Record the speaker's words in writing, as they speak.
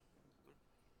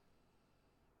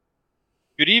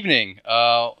Good evening.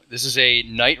 This is a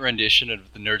night rendition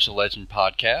of the Nerds and Legend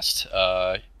podcast.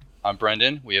 I'm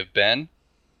Brendan. We have Ben,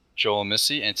 Joel, and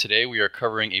Missy, and today we are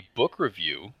covering a book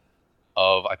review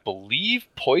of, I believe,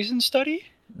 Poison Study?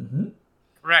 Mm-hmm.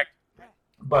 Correct.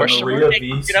 By Maria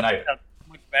V Snyder.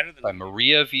 Much better than By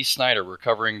Maria V Snyder. We're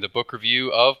covering the book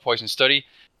review of Poison Study.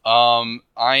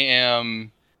 I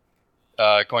am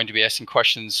going to be asking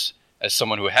questions as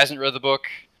someone who hasn't read the book.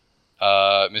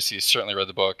 Missy has certainly read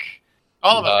the book.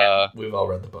 all of us. We've all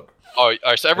read the book. Oh, all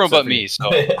right, so everyone but me. So,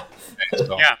 Yeah.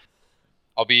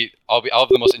 I'll have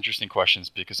the most interesting questions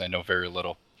because I know very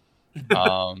little.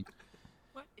 What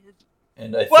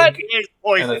is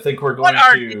poison? And I think we're what going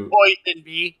are to poison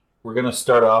be? we're going to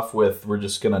start off with we're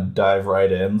just going to dive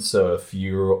right in. So if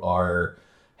you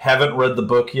haven't read the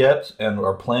book yet and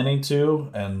are planning to,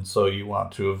 and so you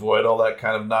want to avoid all that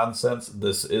kind of nonsense,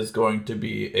 this is going to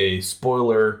be a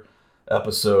spoiler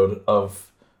episode of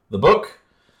the book.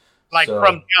 From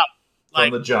jump.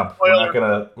 From the jump.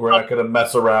 Spoiler. We're not gonna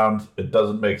mess around. It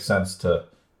doesn't make sense to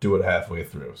do it halfway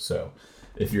through. So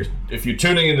if you're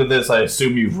tuning into this, I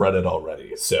assume you've read it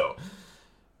already. So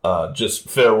just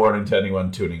fair warning to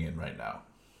anyone tuning in right now.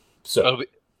 So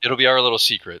it'll be our little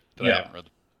secret that I haven't read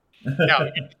the book.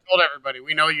 No, you told everybody.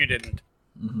 We know you didn't.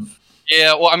 Mm-hmm.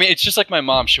 Yeah, well, I mean, it's just like my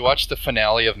mom. She watched the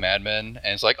finale of Mad Men,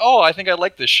 and it's like, oh, I think I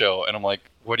like this show. And I'm like,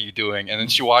 what are you doing? And then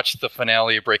she watched the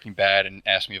finale of Breaking Bad and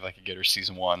asked me if I could get her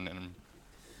season 1. And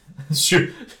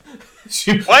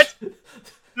What?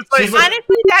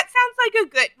 Honestly, that sounds like a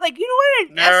good. You don't want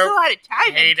to invest a lot of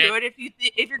time hate into it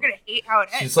if you're gonna hate how it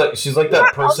ends. She's like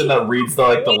that person that reads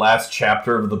the last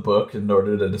chapter of the book in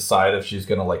order to decide if she's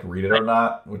gonna read it or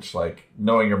not. Which,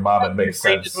 knowing your mom, it makes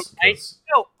sense.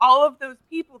 No, all of those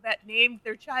people that named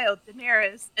their child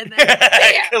Daenerys and then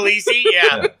Khaleesi,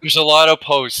 yeah. There's a lot of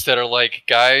posts that are like,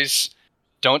 guys,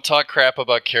 don't talk crap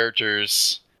about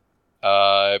characters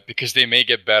because they may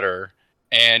get better.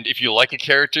 And if you like a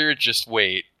character, just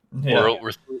wait. Yeah.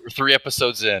 We're 3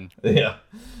 episodes in. Yeah.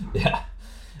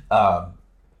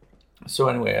 So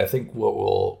anyway, I think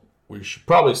what we should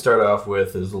probably start off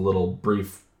with is a little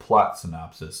brief plot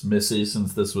synopsis. Missy,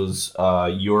 since this was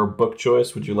your book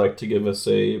choice, would you like to give us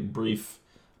a brief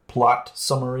plot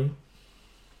summary?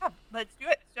 Yeah, let's do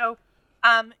it. So,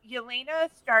 Yelena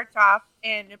starts off,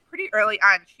 and pretty early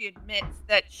on, she admits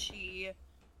that she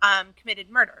committed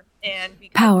murder, and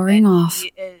because powering off.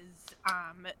 she is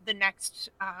the next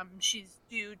she's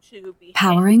due to be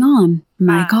powering on,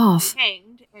 mic off,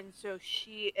 hanged, and so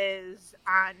she is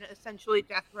on essentially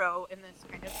death row in this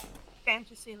kind of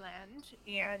fantasy land,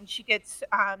 and she gets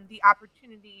the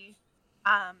opportunity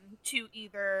to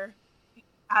either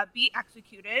be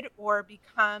executed or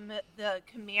become the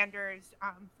commander's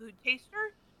food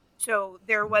taster. So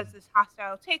there was this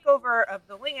hostile takeover of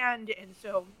the land, and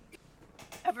so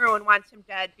everyone wants him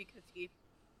dead because he,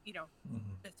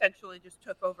 essentially just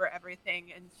took over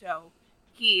everything. And so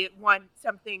he wants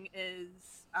something is...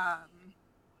 I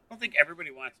don't think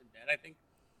everybody wants him dead. I think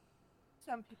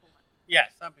some people want him. Yeah,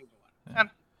 some people want him.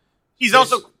 Yeah. He's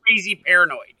also crazy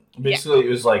paranoid. Basically, It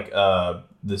was like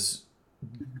this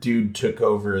dude took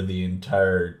over the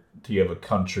entirety of a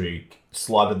country,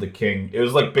 slaughtered the king. It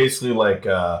was basically like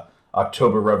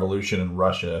October Revolution in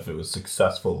Russia if it was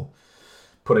successful,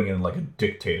 putting in a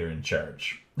dictator in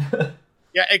charge.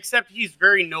 Yeah, except he's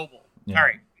very noble. Yeah. All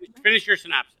right, finish your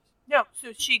synopsis. No,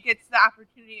 so she gets the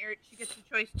opportunity, or she gets the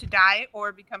choice to die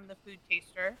or become the food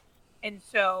taster. And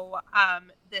so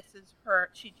this is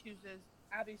she chooses,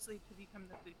 obviously, to become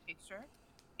the food taster.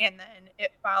 And then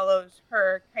it follows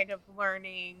her kind of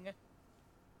learning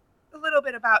a little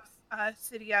bit about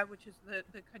Cydia, which is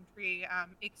the country,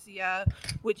 Ixia,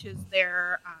 which is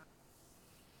their,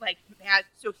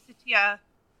 so Cydia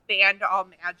banned all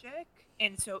magic.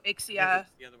 And so Ixia...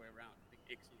 It's the other way around. I think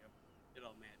Ixia did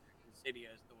all magic, and Cydia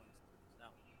is the one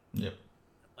that's Yep.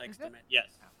 that likes the magic. Yes.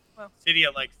 Oh, well.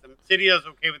 Cydia likes them. Cydia is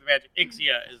okay with the magic.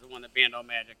 Ixia is the one that banned all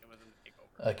magic and was in the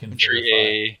takeover. I can Country verify.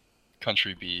 A,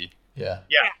 Country B. Yeah.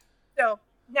 So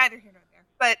neither here nor there.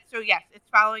 But so yes, it's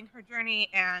following her journey,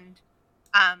 and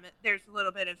there's a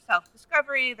little bit of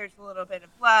self-discovery. There's a little bit of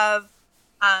love.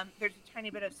 There's a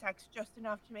tiny bit of sex, just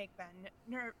enough to make Ben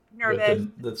nervous.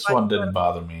 This one didn't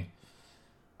bother me.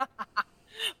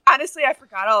 Honestly, I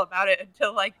forgot all about it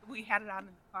until we had it on in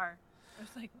the car. I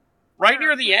was like, right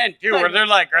near the end too, where they're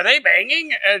like, "Are they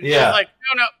banging?" And she's like,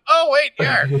 "No, no. Oh wait,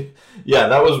 yeah." Yeah,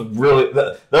 that was really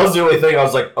that was the only thing. I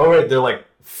was like, "Oh wait, they're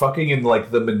fucking in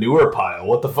the manure pile.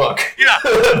 What the fuck?" Yeah,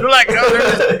 they're like, "No, they're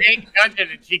just being dungeon,"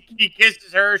 and he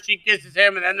kisses her, she kisses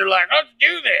him, and then they're like, "Let's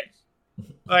do this."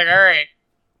 All right.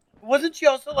 Wasn't she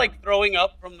also throwing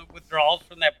up from the withdrawals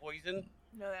from that poison?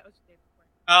 No, that was the day before.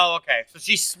 Oh, okay. So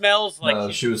she smells like No,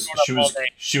 she's been up all day.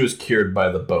 she was cured by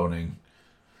the boning.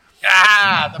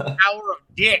 Ah, the power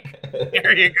of dick.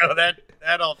 There you go.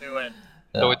 That'll do it.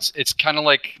 So it's kind of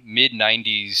like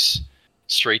mid-90s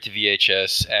straight to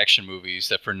VHS action movies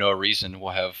that for no reason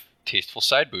will have tasteful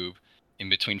side boob in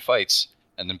between fights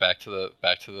and then back to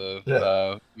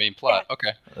the main plot. Yeah.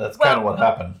 Okay. That's kind of what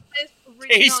happened.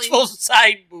 Tasteful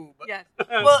side boob. Yes.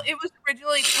 Well, it was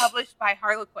originally published by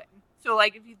Harlequin. So,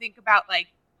 like, if you think about, like,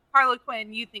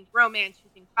 Harlequin, you think romance, you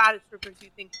think bodice rippers, you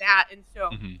think that. And so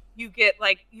you get,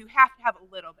 like, you have to have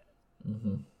a little bit.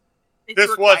 Mm-hmm.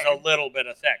 This was a little bit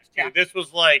of sex, too. Yeah. This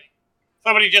was like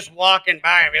somebody just walking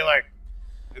by and be like,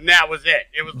 and that was it.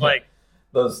 It was like...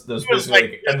 Those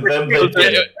like, and then they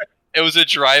did it. It was a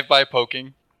drive-by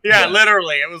poking. Yeah,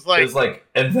 literally. It was like,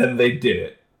 and then they did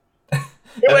it. And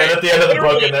then at the end of the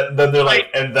book, and then they're like,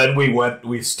 and then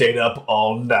we stayed up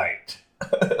all night.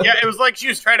 Yeah, it was like she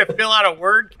was trying to fill out a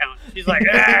word count. She's like,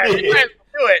 you guys will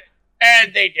do it.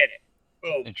 And they did it.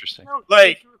 Boom. Interesting. No,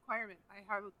 like, it's a requirement by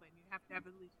Harlequin. You have to have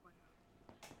at least one.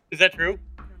 Is that true?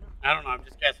 I don't know. I'm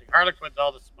just guessing. Harlequin's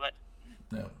all the smut.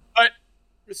 No. But,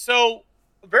 so,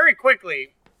 very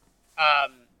quickly,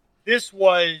 this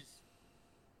was,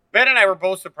 Ben and I were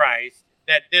both surprised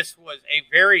that this was a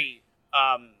very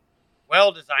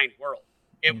well-designed world.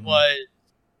 It was,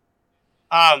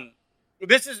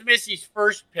 this is Missy's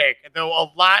first pick, though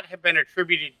a lot have been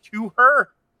attributed to her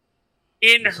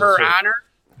in her honor.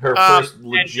 Her first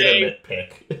legitimate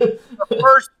pick. Her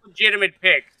first legitimate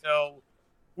pick. So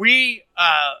we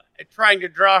trying to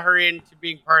draw her into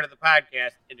being part of the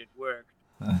podcast, and it worked.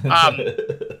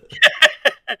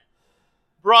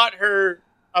 Brought her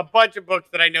a bunch of books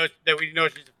that we know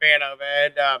she's a fan of,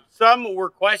 and some were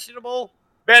questionable.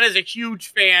 Ben is a huge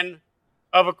fan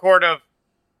of A Court of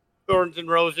Thorns and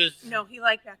Roses. No, he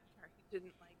liked Akatar. He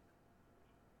didn't like them.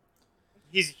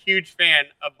 He's a huge fan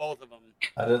of both of them.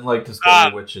 I didn't like Discovery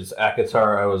of Witches.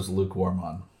 Akatar, I was lukewarm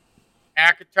on.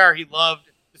 Akatar, he loved.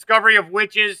 Discovery of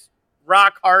Witches,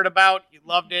 rock hard about. He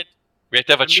loved it. We have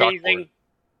to have a chalkboard.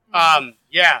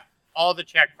 Yeah, all the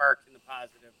check marks in the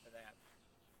positive for that.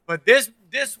 But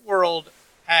this world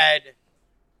had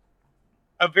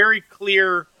a very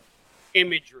clear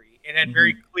imagery. It had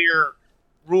very clear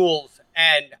rules,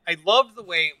 and I loved the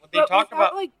way when they talked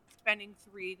about like spending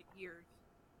 3 years.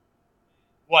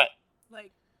 What?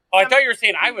 Like. Oh, I thought you were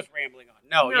saying I was rambling on.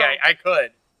 No, yeah, I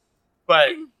could, but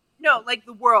no, like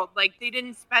the world. Like they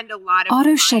didn't spend a lot of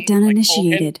auto time, shutdown like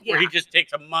initiated. Where he just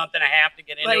takes a month and a half to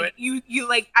get into like, it. You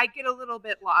like I get a little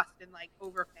bit lost in like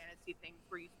over fantasy things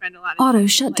where you spend a lot of Auto time,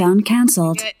 shutdown like,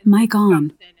 cancelled. Mic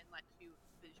on.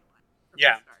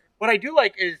 Yeah. What I do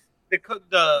like is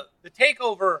the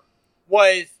takeover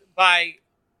was by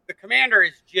the commander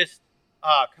is just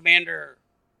Commander.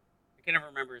 I can never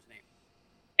remember his name.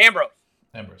 Ambrose.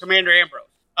 Commander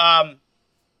Ambrose.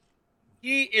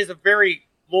 He is a very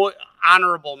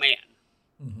honorable man,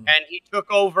 and he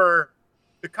took over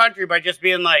the country by just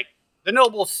being like, the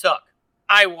nobles suck.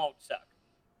 I won't suck.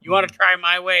 You want to try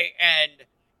my way? And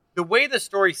the way the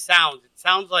story sounds, it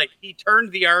sounds like he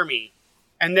turned the army,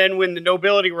 and then when the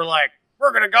nobility were like,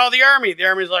 we're going to call the army's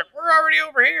like, we're already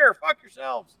over here. Fuck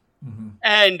yourselves.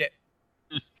 And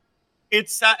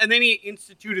and then he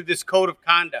instituted this code of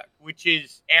conduct, which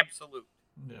is absolute.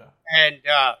 Yeah. And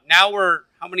now we're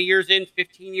how many years in?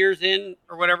 15 years in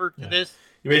or whatever to this?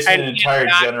 You basically an entire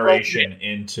generation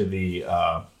into the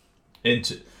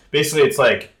basically it's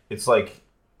like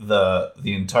the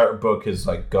entire book has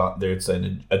like got there. It's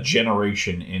a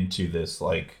generation into this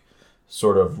like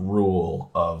sort of rule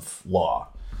of law.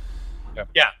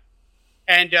 Yeah.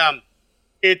 And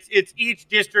it's each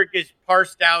district is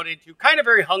parsed out into kind of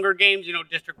very Hunger Games,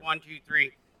 District 1, 2,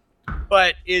 3.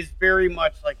 But is very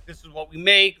much like, this is what we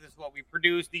make, this is what we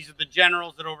produce, these are the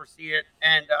generals that oversee it,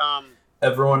 and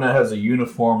everyone has a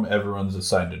uniform, everyone's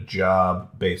assigned a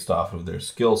job based off of their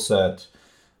skill set.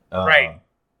 Right.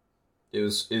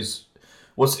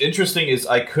 What's interesting is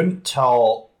I couldn't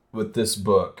tell with this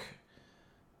book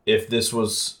if this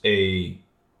was a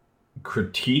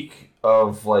critique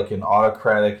of like an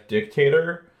autocratic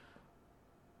dictator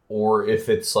or if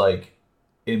it's like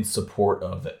in support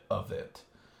of it.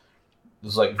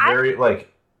 It's like very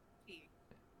like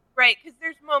right, because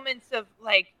there's moments of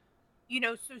like,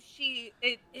 so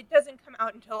it doesn't come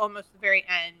out until almost the very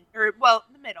end, or well,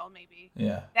 the middle maybe.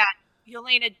 Yeah. That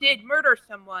Yelena did murder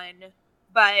someone,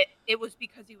 but it was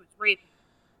because he was raping.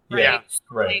 Right? Yeah. So,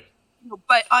 right. Like,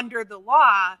 but under the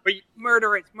law,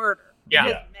 murder is murder. Yeah.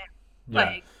 It doesn't matter. Yeah.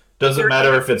 Like, doesn't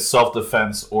matter if it's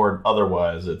self-defense or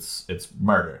otherwise. It's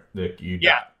murder. Like you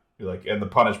die. Like, and the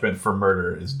punishment for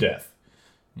murder is death.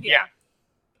 Yeah.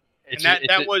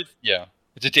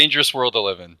 It's a dangerous world to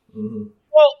live in. Mm-hmm.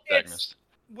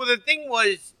 Well, the thing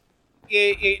was,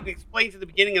 it explains at the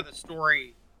beginning of the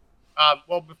story.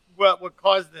 What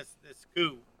caused this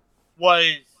coup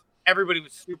was everybody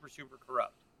was super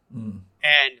corrupt,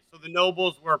 and so the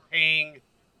nobles were paying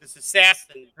this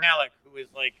assassin Malik, who is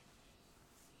like,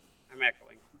 I'm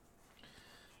echoing.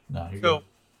 No, you're So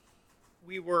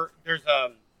good.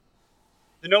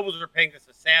 the nobles are paying this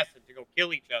assassin to go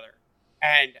kill each other,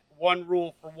 and one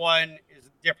rule for one is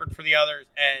different for the others,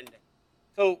 and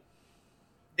so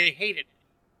they hated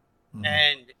it,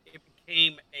 and it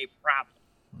became a problem.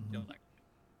 I don't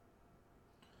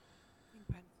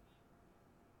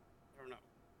know.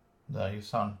 No, you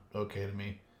sound okay to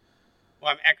me.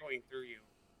 Well, I'm echoing through you.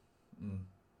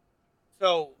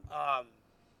 So,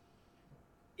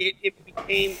 it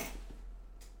became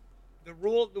the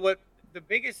rule. What the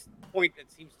biggest point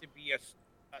that seems to be a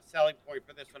selling point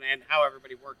for this one and how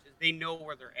everybody works is they know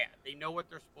where they're at. They know what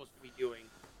they're supposed to be doing.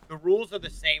 The rules are the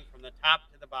same from the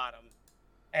top to the bottom,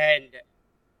 and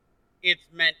it's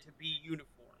meant to be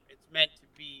uniform. It's meant to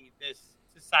be this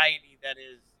society that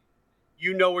is,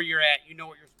 you know where you're at, you know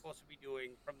what you're supposed to be doing,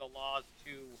 from the laws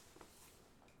to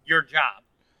your job.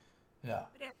 Yeah.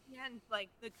 But at the end, like,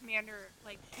 the commander,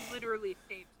 like, she literally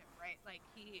saves him, right? Like,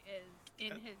 he is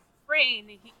in his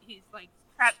brain, he's like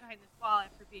trapped behind this wall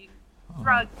after being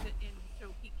drugged, and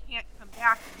so he can't come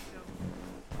back. And so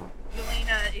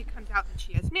Yelena, it comes out that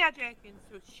she has magic, and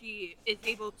so she is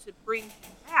able to bring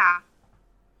him back,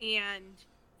 and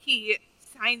he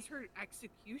signs her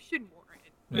execution warrant,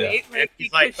 right? Yeah. Like,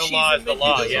 he's like, the law is the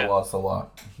law. Yeah. The law's the law.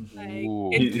 Like,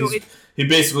 he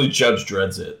basically Judge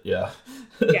Dredds it. Yeah.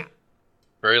 Yeah.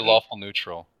 Very lawful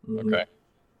neutral. Okay.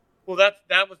 Well, that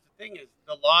was the thing, is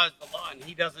the law is the law, and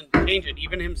he doesn't change it.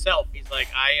 Even himself, he's like,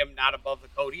 I am not above the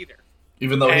code either.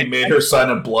 Even though he made her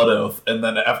sign a blood oth, and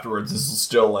then afterwards this is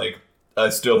still like, I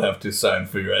still have to sign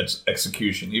for your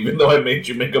execution, even though I made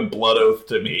you make a blood oath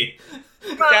to me.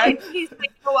 Well, he's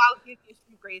like, oh, I'll give you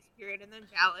some grace period, and then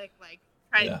Valak, like,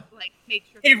 tries to, like, make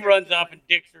sure... He runs off and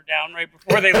dicks her down right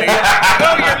before they leave.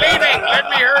 No, you're leaving! Let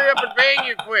me hurry up and bang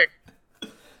you quick!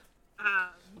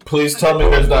 Please tell me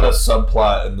there's not a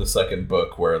subplot in the second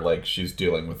book where, like, she's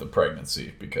dealing with a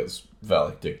pregnancy because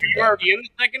Valak dicked her down. You're already in the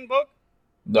second book?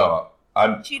 No,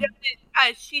 She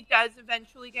doesn't. She does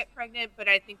eventually get pregnant, but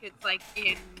I think it's like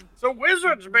in. So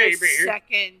wizards, baby.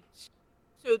 Second.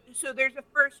 So there's a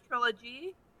first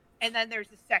trilogy, and then there's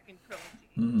a second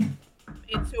trilogy.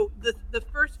 And so the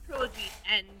first trilogy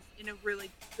ends in a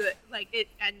really good, like, it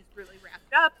ends really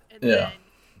wrapped up, and then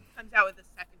comes out with a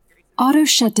second series. Auto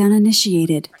shutdown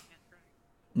initiated.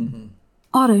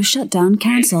 Auto shutdown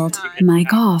canceled.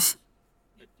 Mic off.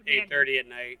 8:30 at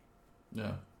night.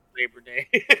 Yeah. Labor Day.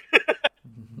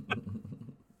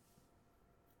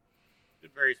 A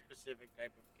very specific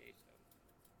type of case.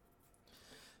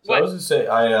 So I was gonna say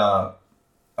I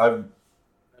would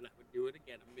do it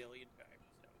again 1,000,000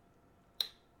 times.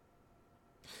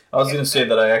 I was gonna say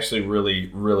that I actually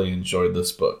really enjoyed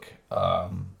this book.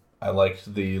 I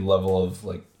liked the level of,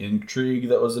 like, intrigue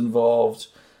that was involved.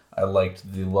 I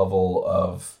liked the level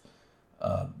of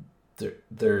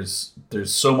there's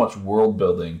so much world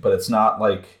building, but it's not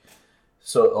like,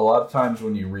 so a lot of times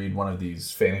when you read one of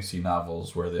these fantasy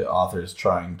novels where the author's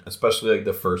trying, especially like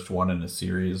the first one in a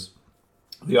series,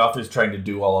 the author's trying to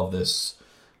do all of this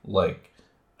like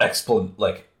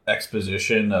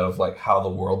exposition of like how the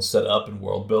world's set up and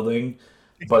world building.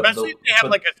 Especially if they have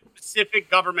like a specific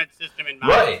government system in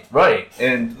mind. Right.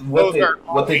 And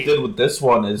what they did with this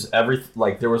one is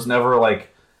there was never like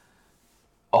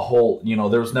a whole,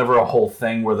 there was never a whole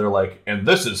thing where they're like, and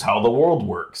this is how the world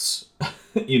works.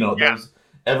 There's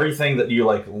everything that you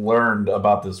like learned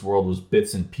about this world was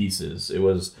bits and pieces.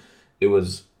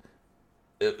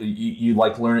 You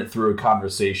like learn it through a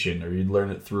conversation, or you'd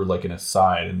learn it through like an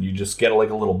aside, and you just get like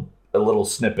a little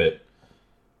snippet,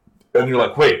 and you're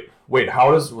like, wait,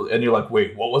 how does? And you're like,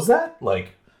 wait, what was that?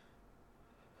 Like,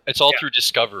 it's all through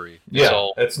discovery.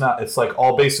 It's not. It's like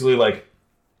all basically like.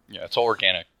 Yeah, it's all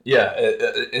organic. Yeah,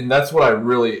 and that's what I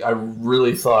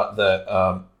really thought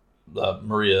that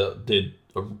Maria did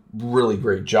a really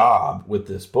great job with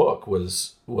this book.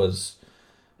 Was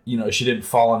she didn't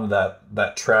fall into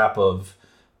that trap of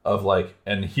like,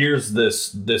 and here's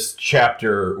this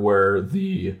chapter where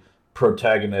the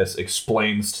protagonist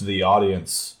explains to the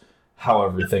audience how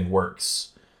everything works.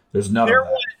 There's none of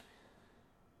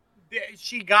that.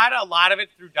 She got a lot of it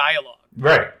through dialogue.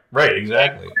 Right,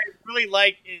 exactly. What I really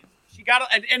like is she got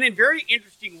it, and in very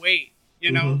interesting ways.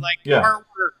 The part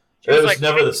where it was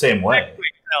never the same way.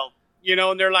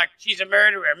 And they're like, she's a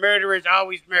murderer. Murderers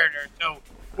always murder. So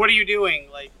what are you doing?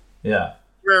 Like, Yeah.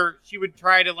 Where she would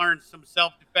try to learn some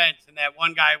self-defense, and that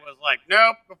one guy was like,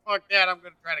 nope, fuck that, I'm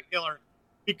going to try to kill her.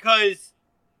 Because,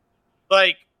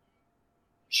 like,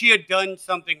 she had done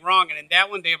something wrong, and in that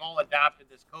one, they've all adopted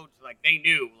this code. So, like, they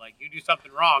knew, like, you do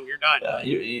something wrong, you're done.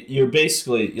 You're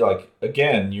basically, like,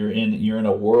 again, you're in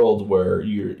a world where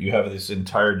you have this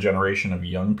entire generation of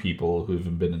young people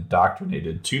who've been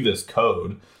indoctrinated to this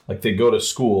code. Like, they go to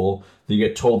school, they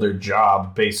get told their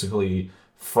job basically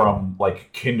from,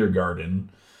 like, kindergarten.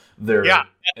 That's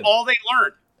all they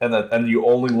learned. And you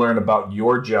only learn about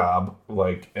your job,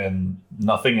 like, and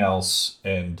nothing else.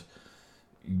 And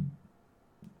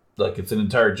like, it's an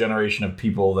entire generation of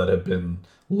people that have been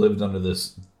lived under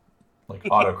this, like,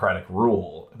 autocratic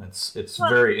rule, and it's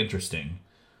very interesting.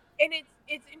 And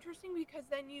it's interesting because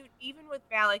then you, even with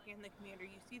Valak and the commander,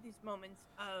 you see these moments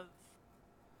of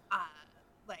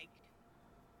like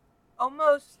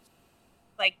almost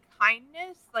like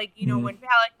kindness, like, you know, when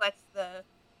Valak lets the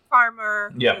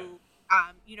farmer who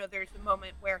you know, there's a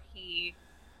moment where he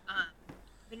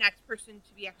the next person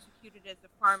to be executed is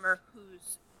a farmer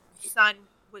whose son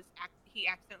was he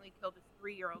accidentally killed his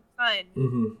 3-year-old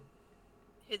son.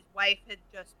 His wife had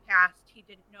just passed. He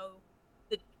didn't know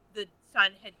the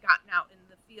son had gotten out in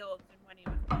the fields, and when he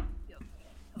was in the fields, he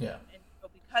killed him. And so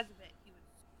because of it, he was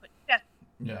put to death.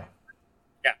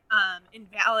 And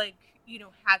Valak, you know,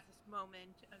 has this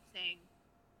moment of saying,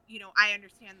 you know, I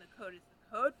understand the code is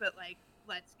the code, but, like,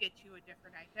 let's get you a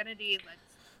different identity.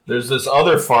 There's this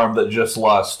other farm that just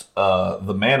lost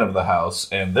the man of the house,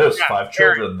 and there's 5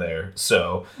 children there,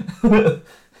 so you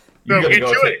gotta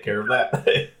go take care of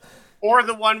that. Or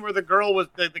the one where the girl was,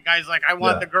 the guy's like, I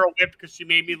want the girl whipped because she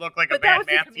made me look like a bad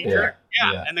math teacher.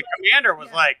 And the commander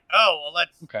was like, oh, well,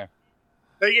 let's... Okay.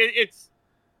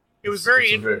 It was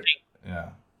very interesting.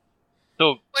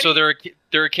 So there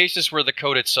are cases where the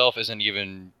code itself isn't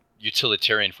even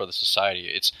utilitarian for the society.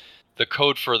 It's the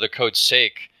code for the code's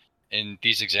sake. In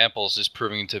these examples, is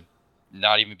proving to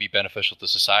not even be beneficial to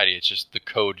society. It's just the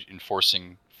code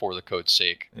enforcing for the code's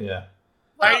sake. Yeah.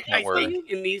 I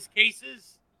think in these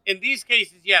cases,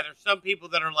 there's some people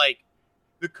that are like,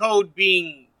 the code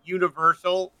being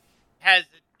universal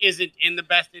isn't in the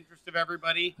best interest of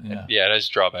everybody. Yeah, it has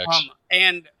drawbacks.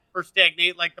 And for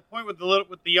stagnate, like the point with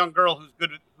the young girl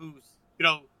who's you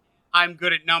know, I'm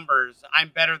good at numbers, I'm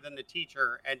better than the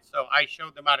teacher, and so I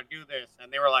showed them how to do this,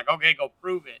 and they were like, okay, go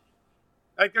prove it.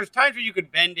 Like, there's times where you could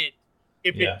bend it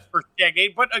if it's for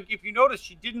stagnate, but if you notice,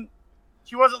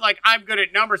 she wasn't like, I'm good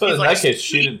at numbers. But He's in like, that case,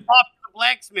 she didn't... off to the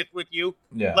blacksmith with you.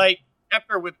 Like,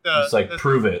 after with the... It's like,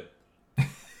 prove it.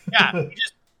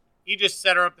 He just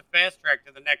set her up the fast track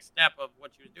to the next step of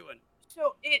what she was doing.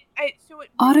 So it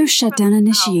Auto shutdown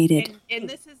initiated. And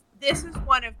this is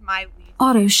one of my least.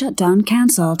 Auto shutdown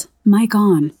canceled. Mic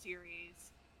on. The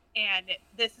series, and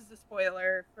this is a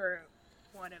spoiler for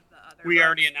one of the other. We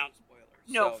already announced spoilers.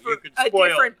 No, so for you could a spoil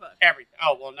different book. Everything.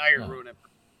 Oh well, now you're ruining it.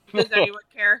 Does anyone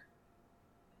care?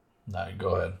 No,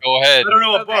 go ahead. Go ahead. I don't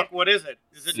know what book. What is it?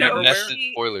 Is it Neverwhere? Nested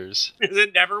spoilers. Is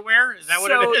it Neverwhere? Is that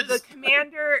what it is? The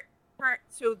commander.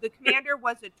 So the commander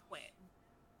was a twin,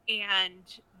 and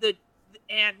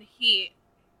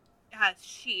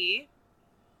she,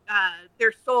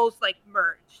 their souls like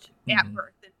merged at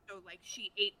birth, and so like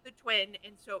she ate the twin,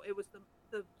 and so it was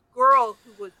the girl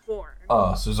who was born.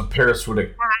 Oh, so there's a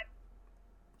parasitic.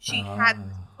 She had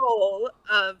the soul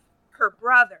of her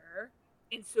brother,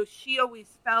 and so she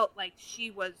always felt like she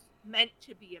was meant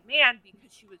to be a man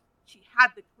because she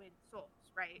had the twin souls,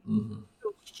 right?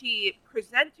 So she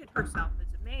presented herself as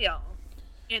a male,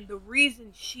 and the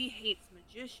reason she hates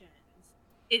magicians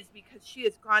is because she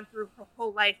has gone through her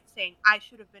whole life saying, I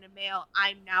should have been a male,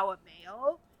 I'm now a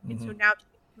male. And so now she's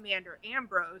Commander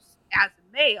Ambrose as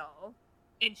a male,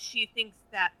 and he thinks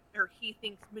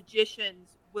magicians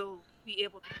will be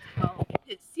able to tell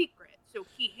his secret. So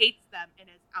he hates them and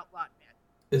has outlawed magic.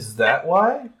 Is that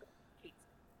why?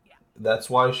 Yeah. That's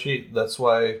why. Yeah,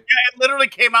 it literally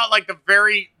came out like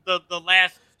the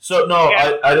last. So no,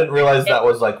 I didn't realize that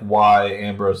was like why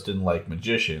Ambrose didn't like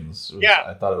magicians.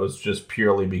 I thought it was just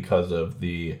purely because of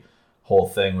the whole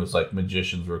thing was like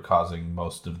magicians were causing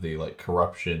most of the like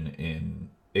corruption in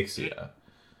Ixia.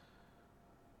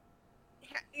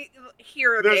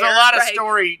 There's a lot of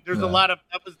story. There's a lot of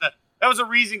that was a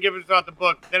reason given throughout the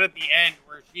book. Then at the end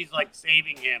where she's like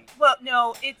saving him. Well,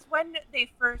 no, it's when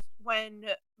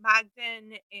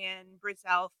Magdan and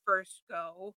Brizzell first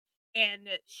go, and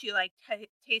she like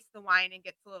tastes the wine and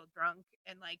gets a little drunk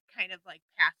and like kind of like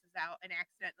passes out and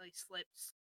accidentally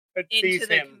slips into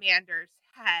the commander's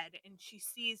head, and she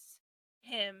sees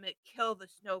him kill the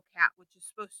snowcat, which is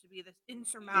supposed to be this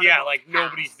insurmountable like task.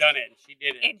 Nobody's done it, and she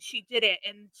did it. And she did it,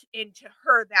 and to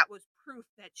her that was proof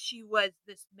that she was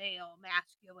this male,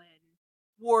 masculine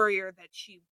warrior that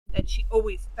she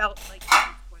always felt like she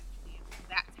was going to be. And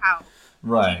that's how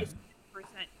she just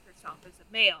present herself as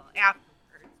a male afterwards.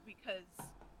 Because,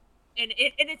 and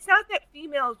it's not that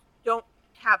females don't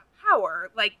have power,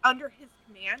 like under his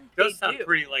command. It does sound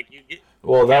pretty like you get.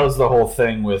 Well, that was the whole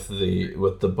thing with the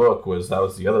book. That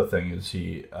was the other thing is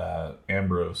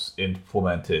Ambrose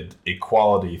implemented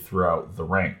equality throughout the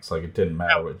ranks. Like it didn't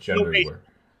matter what gender you were.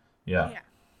 Yeah.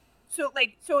 So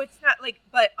it's not like,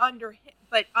 but under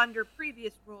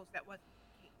previous rules that wasn't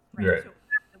the case, right? Right. So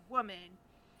as a woman,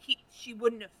 she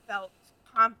wouldn't have felt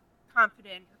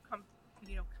confident or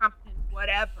competent,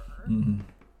 whatever. Mm-hmm.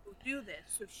 Do this,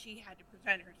 so she had to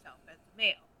present herself as a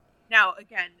male. Now,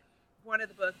 again, one of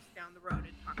the books down the road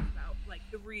it talks about like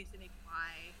the reasoning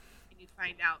why, and you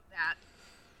find out that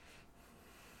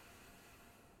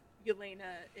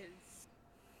Yelena is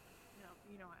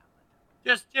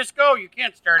just go. You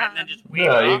can't start it and then just wait.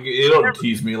 Yeah, you don't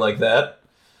tease me like that.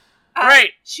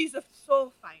 Right. She's a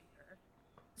soul finder.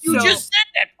 You just said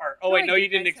that part. Oh wait, no, you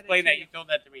didn't explain that. You told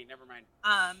that to me. Never mind.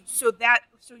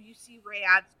 So you see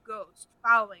Rayad's ghost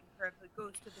following her, the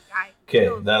ghost of the guy. Okay,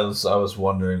 I was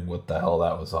wondering what the hell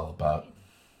that was all about.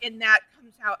 And that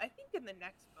comes out, I think, in the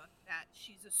next book that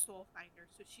she's a soul finder.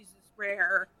 So she's this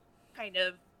rare kind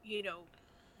of,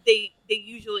 they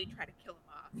usually try to kill him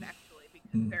off actually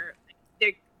because they're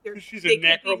she's a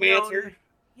necromancer.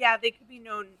 They could be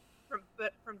known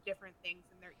from different things,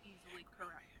 and they're easily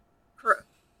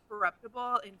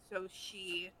corruptible, and so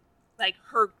she, like,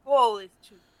 her goal is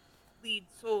to lead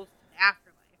souls to the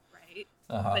afterlife, right?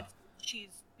 Uh-huh. But she's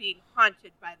being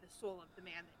haunted by the soul of the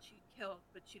man that she killed,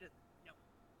 but she doesn't know.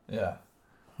 Yeah.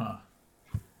 Huh.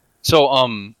 So,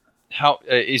 how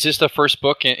is this the first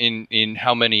book in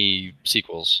how many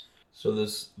sequels? So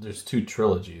there's 2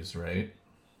 trilogies, right?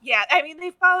 Yeah, I mean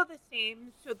they follow the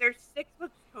same. So there's 6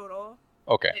 books total.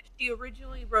 Okay. She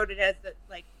originally wrote it as just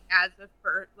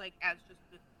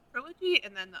the trilogy,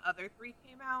 and then the other 3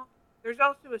 came out. There's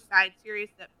also a side series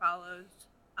that follows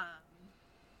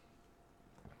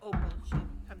Opal. She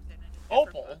comes in a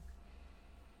different book.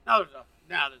 Now there's a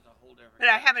whole different. But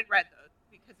I haven't read those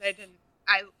because I didn't.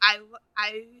 I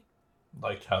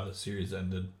liked how the series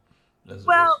ended.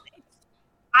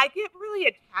 I get really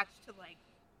attached to like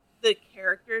the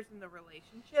characters and the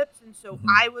relationships, and so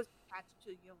I was attached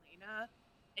to Yelena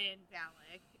and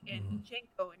Valak and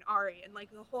Jenko and Ari and like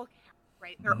the whole cast,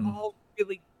 right? They're all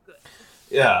really good.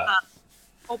 Yeah.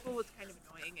 Opal was kind of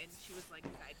annoying, and she was like a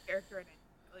side character, and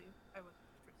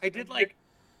I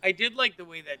did like the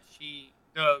way that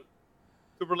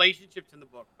the relationships in the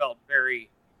book felt very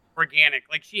organic.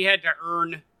 Like she had to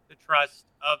earn the trust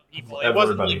of people. It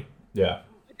wasn't like,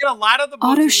 a lot of the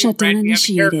books Auto shutdown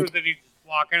initiated. That you just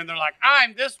walk in and they're like,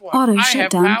 "I'm this one. Auto I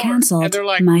shutdown have power." canceled. And they're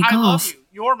like, Mic "I love off. you.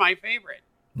 You're my favorite."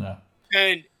 Yeah.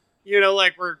 And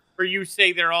like where you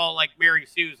say they're all like Mary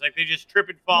Sue's, like they just trip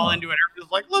and fall into it.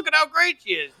 Everyone's like, "Look at how great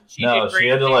she is." She had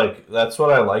to like. That's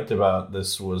what I liked about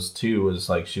this was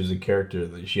like she was a character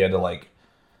that she had to like,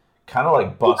 kind of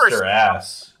like bust her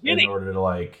ass in order to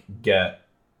like get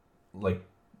like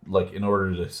in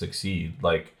order to succeed.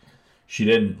 Like she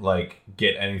didn't like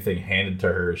get anything handed to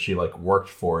her. She like worked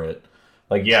for it.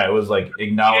 Like it was like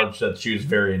acknowledged that she was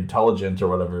very intelligent or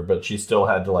whatever, but she still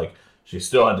had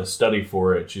to study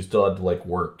for it. She still had to like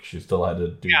work. She still had to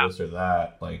do this or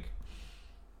that. Like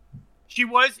it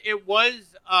was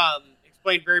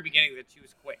explained very beginning that she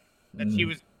was quick, that she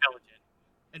was intelligent,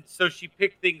 and so she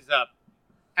picked things up,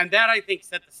 and that I think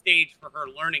set the stage for her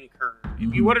learning curve.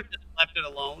 If you would have just left it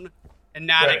alone and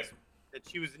not that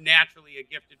she was naturally a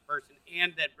gifted person,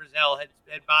 and that Brazil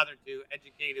had bothered to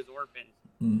educate his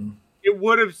orphans, it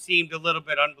would have seemed a little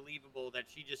bit unbelievable that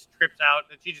she just trips out,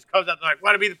 that she just comes out like,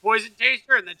 "Want to be the poison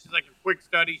taster?" And then she's like a quick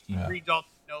study. She reads all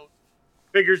the notes,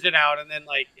 figures it out, and then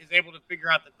like is able to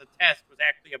figure out that the test was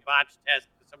actually a botched test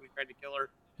because somebody tried to kill her.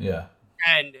 Yeah.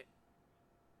 And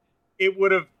it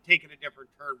would have taken a different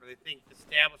turn, but I think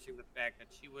establishing the fact that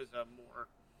she was a more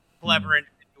clever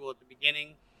individual at the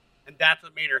beginning, and that's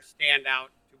what made her stand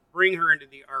out, to bring her into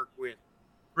the arc with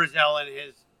Brazil and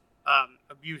his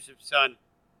abusive son.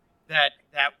 That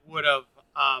would have.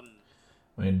 I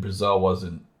mean, Brazil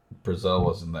wasn't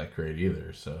that great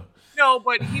either. So no,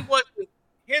 but he wasn't.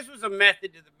 His was a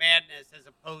method to the madness, as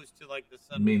opposed to like the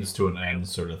son. Means to an end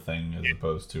sort of thing, as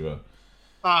opposed to a.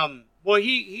 Well,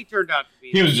 he turned out to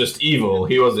be. He was just evil.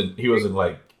 He wasn't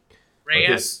like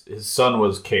his son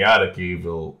was chaotic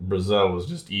evil. Brazil was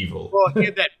just evil. Well, he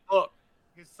had that book.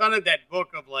 His son had that book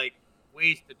of like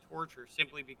ways to torture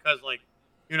simply because, like,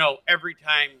 every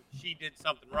time she did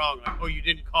something wrong, like, oh, you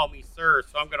didn't call me sir,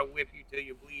 so I'm going to whip you till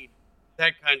you bleed.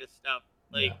 That kind of stuff.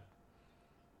 Like,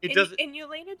 it doesn't. And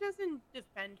Yelena doesn't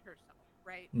defend herself,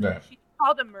 right? Right. She's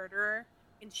called a murderer,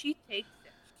 and she takes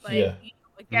it. Like,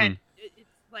 again, it's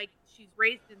like she's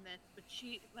raised in this, but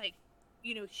she, like,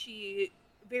 she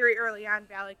very early on,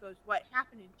 Valley goes, "What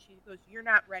happened?" And she goes, "You're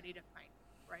not ready to find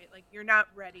me, right? Like, you're not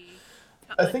ready."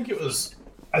 I think it was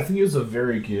a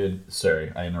very good.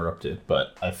 Sorry, I interrupted,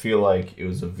 but I feel like it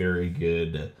was a very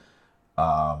good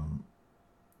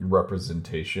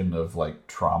representation of like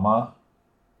trauma.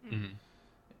 Mm-hmm.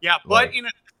 Yeah, but in a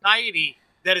society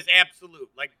that is absolute,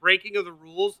 like breaking of the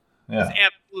rules is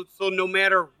absolute. So no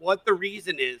matter what the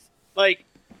reason is, like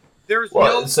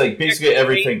it's like basically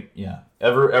everything. Yeah,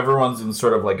 everyone's in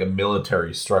sort of like a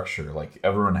military structure. Like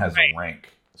everyone has a rank,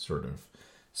 sort of.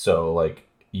 So like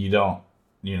you don't.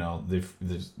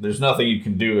 There's nothing you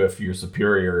can do if your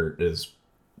superior is,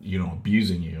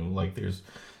 abusing you. Like there's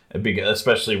a big,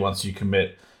 especially once you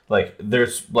commit, like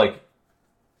there's like,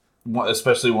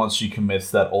 especially once she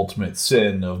commits that ultimate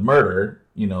sin of murder.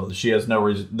 She has no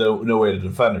reason, no way to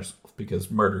defend herself because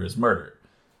murder is murder.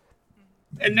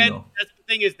 And then that's the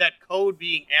thing is that code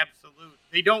being absolute,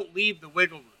 they don't leave the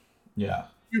wiggle room. Yeah.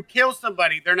 You kill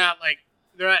somebody, they're not,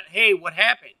 hey, what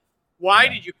happened? Why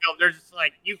did you kill? They're just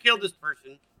like, you killed this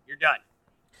person, you're done.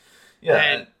 Yeah,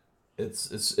 and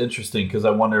it's interesting because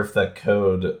I wonder if that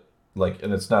code, like,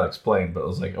 and it's not explained, but it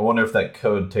was like, I wonder if that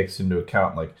code takes into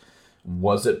account, like,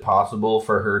 was it possible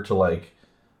for her to, like,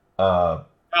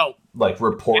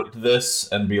 report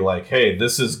this and be like, hey,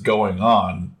 this is going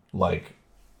on, like,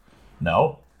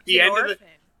 no? The end of the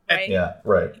right? Yeah,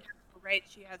 right. Right,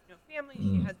 she has no family,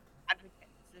 she has advocates,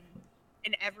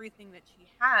 and everything that she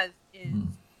has is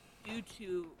due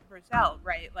to Roselle,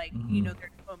 right? Like,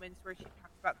 there's moments where she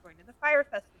talks about going to the fire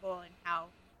festival and how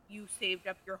you saved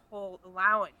up your whole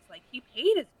allowance. Like, he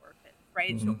paid his orphans,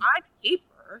 right? So on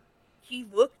paper, he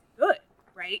looked good,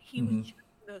 right? He was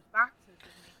checking those boxes,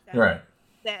 and they said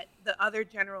that the other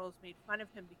generals made fun of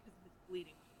him because of his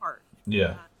bleeding heart.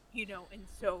 Yeah. And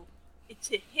so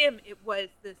to him, it was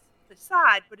this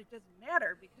facade, but it doesn't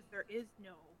matter because there is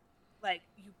no, like,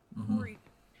 who are you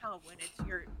to tell when it's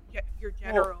your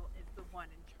general is the one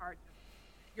in charge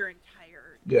of your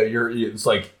entire. Yeah, it's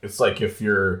like if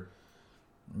you're,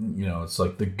 it's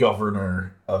like the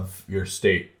governor of your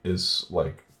state is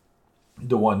like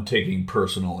the one taking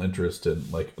personal interest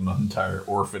in like an entire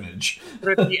orphanage.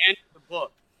 But at the end of the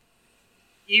book,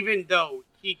 even though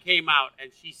he came out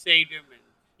and she saved him and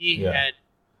he had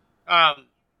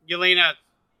Yelena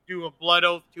do a blood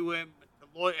oath to him,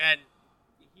 and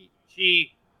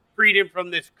she freed him from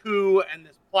this coup and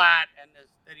this plot and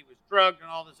that he was drugged and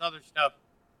all this other stuff.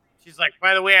 She's like,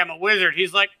 by the way, I'm a wizard.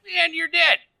 He's like, man, you're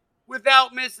dead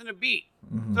without missing a beat.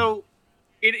 So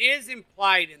it is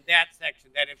implied in that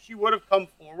section that if she would have come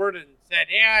forward and said,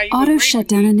 yeah, auto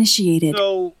shutdown initiated.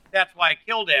 So that's why I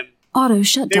killed him. Auto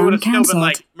shutdown canceled. Still been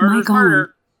like, murder's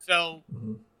murder. So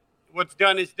what's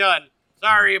done is done.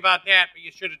 Sorry about that, but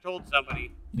you should have told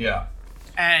somebody. Yeah.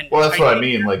 And that's what I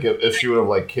mean. Like, if she would have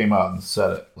like came out and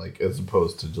said it, like, as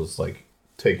opposed to just like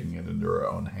taking it into her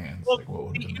own hands. Well, like, what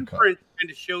would the have been inference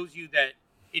kind of shows you that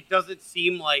it doesn't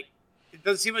seem like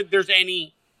there's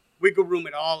any wiggle room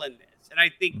at all in this. And I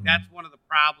think that's one of the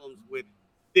problems with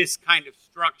this kind of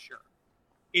structure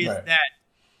is that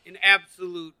an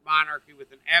absolute monarchy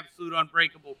with an absolute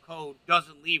unbreakable code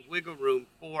doesn't leave wiggle room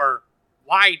for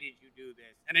why did you do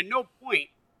this? And at no point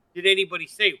did anybody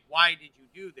say, why did you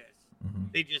do this?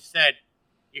 They just said,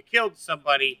 you killed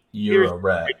somebody. You're a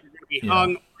rat. You're going to be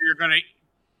hung or you're going to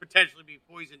potentially be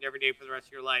poisoned every day for the rest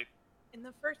of your life. And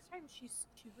the first time she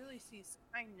really sees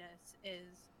kindness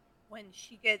is when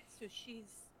she gets, so she's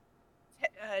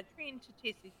trained to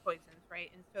taste these poisons,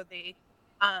 right? And so they,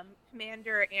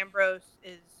 Commander Ambrose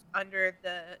is under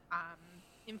the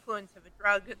influence of a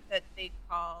drug that they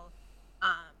call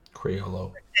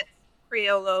Criollo. That's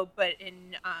Criollo, but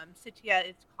in Sitia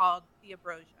it's called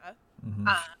Theobrosia.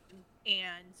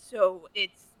 And so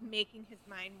it's making his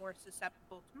mind more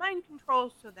susceptible to mind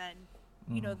control, so then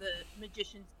the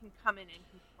magicians can come in and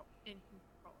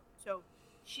control. So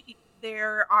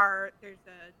there's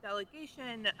a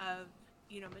delegation of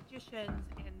magicians,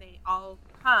 and they all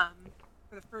come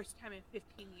for the first time in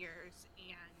 15 years,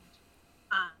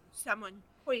 and someone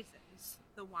poisons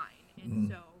the wine, and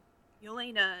so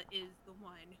Yelena is the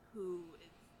one who is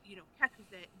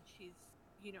catches it, and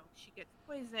she gets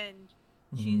poisoned.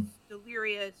 She's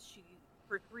delirious. She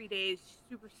for 3 days, she's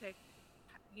super sick,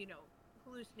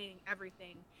 hallucinating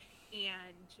everything.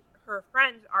 And her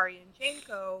friends Ari and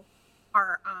Janko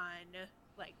are on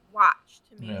like watch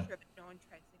to make sure that no one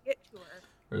tries to get to her.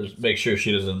 Or just make sure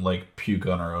she doesn't like puke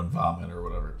on her own vomit or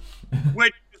whatever.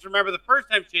 Which, just remember the first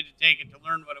time she had to take it to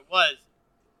learn what it was,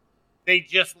 they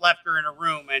just left her in a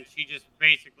room and she just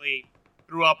basically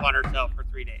threw up on herself for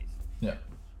 3 days. Yeah.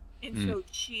 And so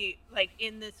she, like,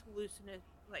 in this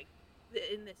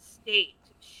in this state,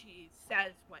 she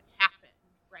says what happened,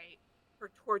 right? Her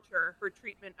torture, her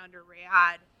treatment under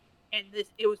Rayad. And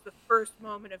it was the first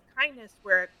moment of kindness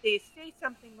where they say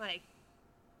something like,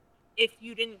 if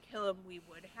you didn't kill him, we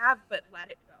would have, but let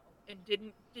it go. And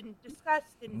didn't discuss,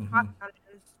 didn't talk about it.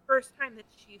 It was the first time that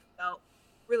she felt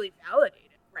really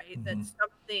validated, right? That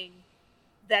something,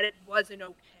 that it wasn't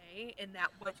okay, and that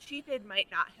what she did might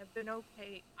not have been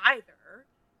okay either,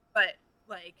 but,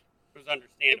 like, it was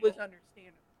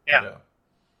understandable. Yeah.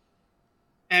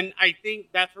 And I think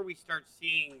that's where we start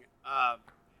seeing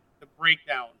the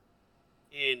breakdown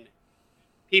in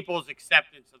people's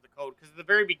acceptance of the code. Because at the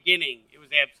very beginning, it was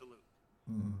absolute.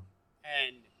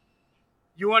 And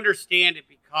you understand it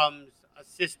becomes a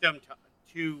system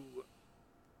to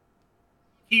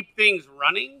keep things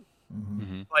running,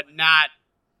 but not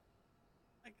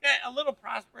like a little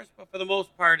prosperous, but for the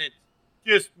most part, it's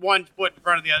just one foot in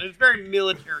front of the other. It's very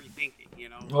military thinking, you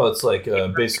know? Well, it's like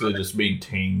basically just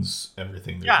maintains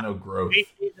everything. There's no growth.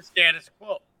 Maintains the status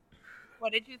quo.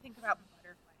 What did you think about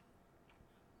Butterfly?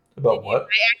 About what? I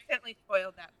accidentally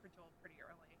spoiled that for Joel pretty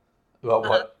early. About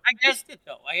what? I guessed it,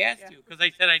 though. I asked you, because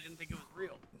I said I didn't think it was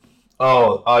real.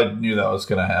 Oh, I knew that was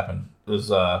going to happen. It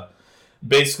was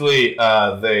basically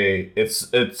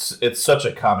it's such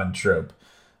a common trope.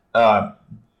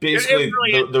 Basically, it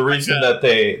really the reason that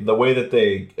the way that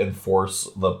they enforce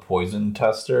the poison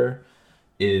tester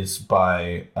is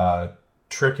by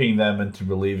tricking them into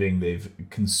believing they've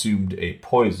consumed a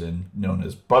poison known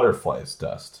as butterfly's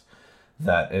dust.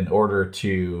 That in order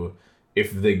to,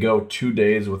 if they go 2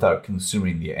 days without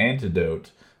consuming the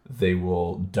antidote, they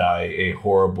will die a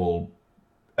horrible,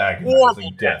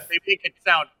 agonizing death. They make it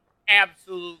sound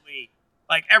absolutely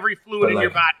like every fluid in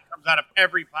your body comes out of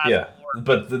every possible organ.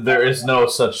 But there is no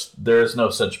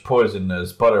such poison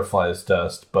as butterfly's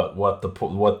dust. But what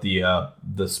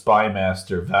the spy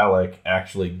master Valak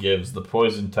actually gives the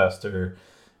poison tester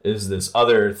is this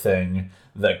other thing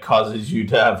that causes you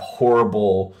to have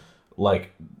horrible,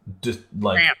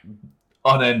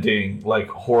 unending,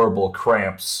 horrible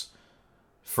cramps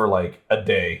for a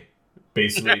day,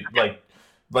 basically.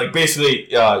 What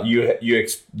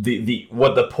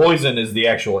the poison is the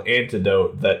actual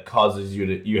antidote that causes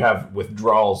you have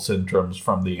withdrawal symptoms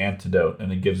from the antidote,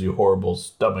 and it gives you horrible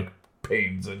stomach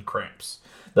pains and cramps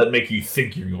that make you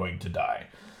think you're going to die.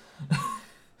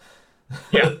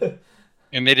 Yeah.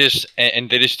 And they just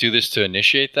do this to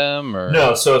initiate them, or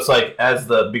no? So it's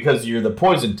because you're the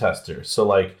poison tester.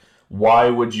 So why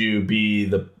would you be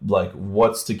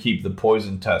what's to keep the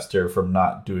poison tester from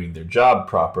not doing their job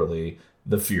properly?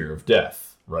 The fear of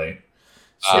death, right?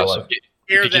 So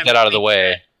you get that out of the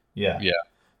way. Yeah.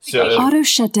 So auto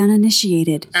shutdown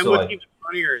initiated. And what's even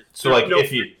funnier is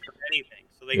if you anything,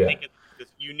 so they think it's this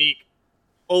unique.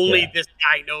 Only this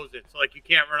guy knows it. So you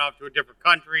can't run off to a different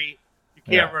country. You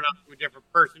can't run off to a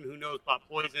different person who knows about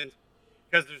poisons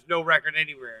because there's no record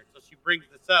anywhere. So she brings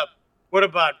this up. What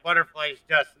about butterfly's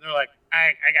dust? And they're like,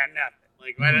 I got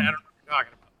nothing. I don't know what you're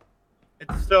talking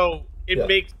about. And so it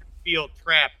makes them feel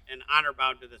trapped and honor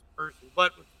bound to this person.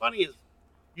 But what's funny is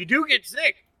you do get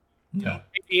sick. You know,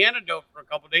 take the antidote for a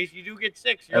couple of days, you do get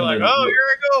sick. So you're here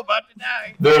I go, about to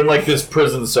die. They're in this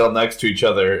prison cell next to each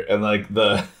other, and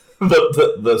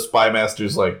the spy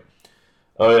master's like,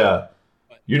 oh yeah,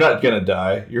 you're not gonna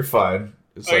die. You're fine.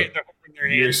 It's they're holding their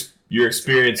hands. Your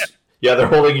experience. Yeah, they're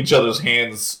holding each other's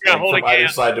hands from either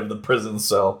hands. side of the prison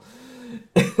cell.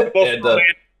 Most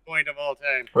romantic point of all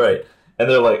time. Right, and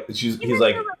they're like, he's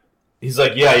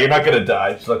like, yeah, you're not gonna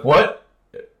die. She's like, what?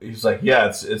 He's like, yeah,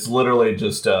 it's literally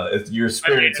just you're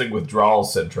experiencing withdrawal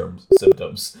symptoms.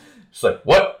 She's like,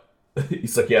 what?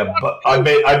 He's like, yeah, but I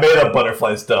made up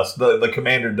butterfly's dust. The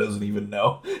commander doesn't even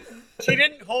know. She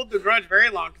didn't hold the grudge very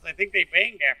long because I think they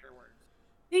banged afterwards.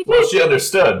 Well, she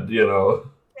understood, you know.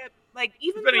 Yeah,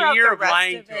 even it's been a year of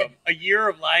lying to him. A year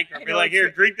of lying to him. Be like, here,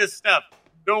 drink this stuff.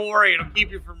 Don't worry, it'll keep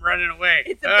you from running away.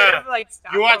 It's a bit of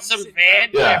Stockholm you want some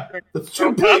Vag? Yeah, that's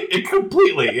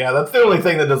completely. Yeah, that's the only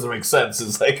thing that doesn't make sense.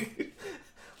 Is But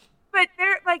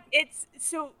they're it's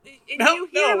so. You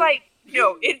hear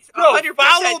no, it's 100%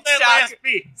 follow that last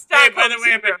beat. Hey, by the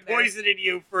way, I've been poisoning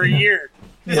you for a year.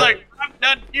 He's like, I'm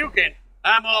done puking.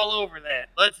 I'm all over that.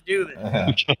 Let's do this.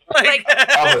 I'm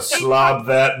gonna slob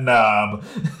that knob.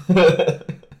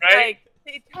 Right?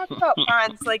 they talk about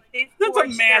bonds like they That's a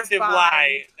forged their massive bond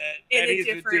lie in that a he's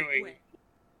been different doing. way.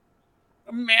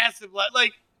 A massive lie.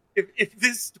 Like, if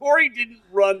this story didn't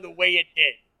run the way it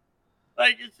did,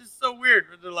 like, it's just so weird.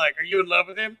 Where they're like, are you in love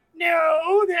with him?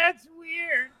 No, that's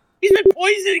weird. He's been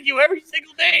poisoning you every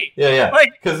single day. Yeah.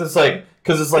 Because it's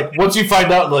like once you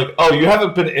find out, like, oh, you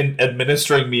haven't been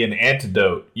administering me an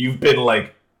antidote. You've been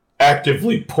like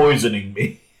actively poisoning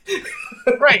me.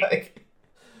 Right. Like,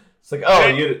 it's like, oh,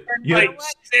 you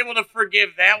she's able to forgive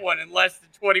that one in less than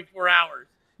 24 hours.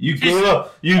 You gave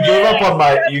up on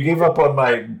my.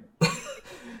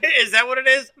 Is that what it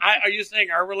is? Are you saying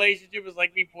our relationship is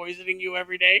like me poisoning you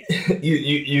every day?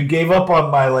 you gave up on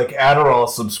my like Adderall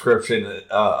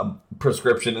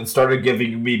prescription and started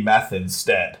giving me meth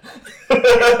instead.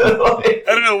 I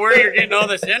don't know where you're getting all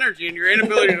this energy and your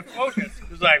inability to focus.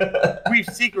 It's like we've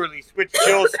secretly switched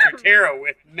Joe Scatero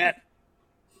with meth,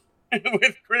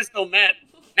 with crystal meth.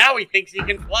 Now he thinks he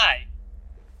can fly.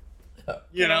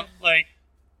 You know, like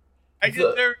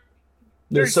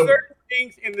there's certain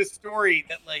things in the story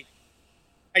that like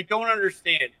I don't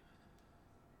understand.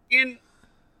 You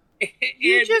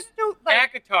just don't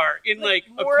like ACOTAR in like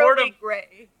a court of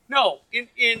gray. No, in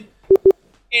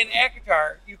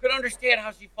ACOTAR, you can understand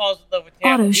how she falls in love with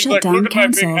Tam. Auto shutdown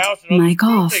canceled. Mic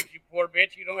off. You poor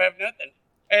bitch, you don't have nothing.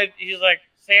 And he's like,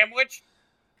 sandwich,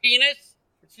 penis.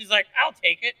 And she's like, I'll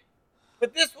take it.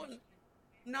 But this one,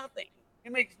 nothing.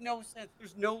 It makes no sense.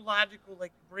 There's no logical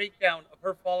like breakdown of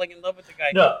her falling in love with the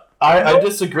guy. No, I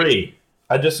disagree.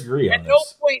 I disagree on this. At no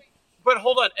point, but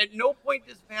hold on. At no point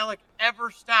does Valak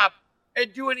ever stop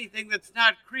and do anything that's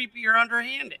not creepy or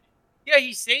underhanded. Yeah,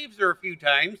 he saves her a few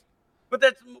times, but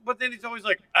then he's always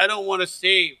like, I don't want to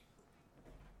save.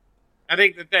 I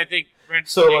think.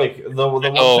 So like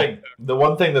the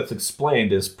one thing that's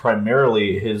explained is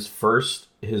primarily his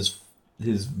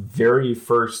very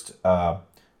first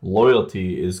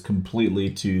loyalty is completely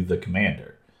to the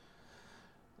commander.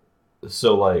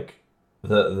 So like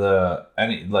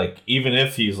even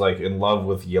if he's like in love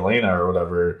with Yelena or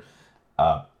whatever,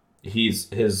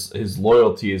 his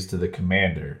loyalty is to the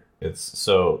commander.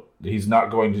 So he's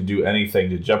not going to do anything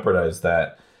to jeopardize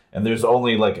that. And there's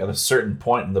only like at a certain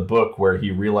point in the book where he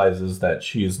realizes that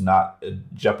she is not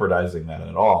jeopardizing that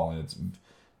at all, and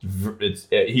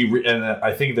and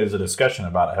I think there's a discussion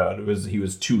about how he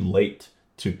was too late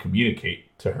to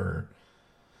communicate to her.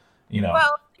 You know.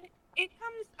 Well, it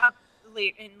comes up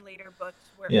in later books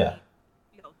where he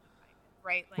feels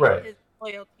right, like right. His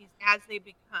loyalties as they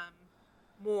become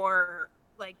more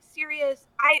like serious.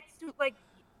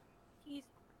 He's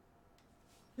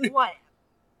what.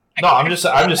 No, I'm just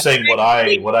saying what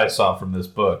I saw from this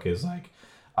book is like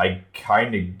I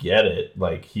kind of get it.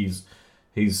 Like he's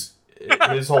his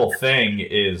whole thing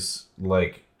is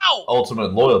like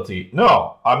ultimate loyalty.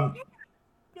 No, I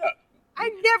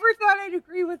never thought I'd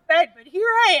agree with Ben, but here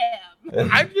I am.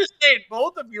 I'm just saying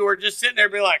both of you are just sitting there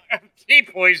being like, he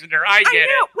poisoned her. I get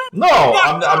it. No,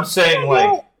 I'm saying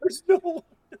like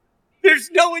there's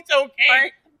no it's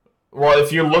okay. Well,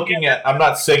 if you're looking at, I'm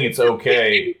not saying it's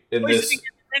okay in this.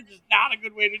 Is not a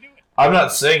good way to do it. I'm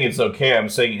not saying it's okay. I'm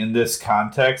saying in this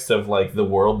context of like the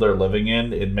world they're living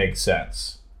in, it makes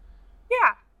sense.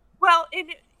 Yeah. Well,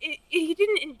 he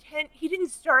didn't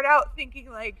start out thinking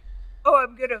like, oh,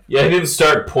 I'm gonna. Yeah, he didn't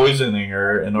start poisoning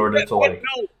her in order to like.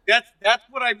 No, that's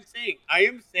what I'm saying. I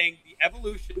am saying the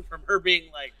evolution from her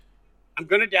being like, I'm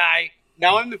gonna die.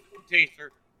 Now I'm the food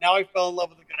taster. Now I fell in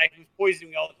love with a guy who's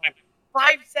poisoning me all the time.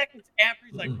 5 seconds after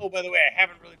he's like, oh, by the way, I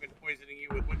haven't really been poisoning you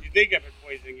with what you think I've been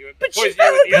poisoning you with. But she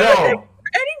fell in love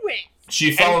anyway.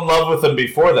 She fell in love with him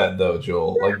before that, though,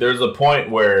 Joel. Like, there's a point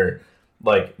where,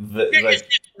 like, it's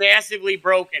just massively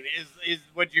broken. Is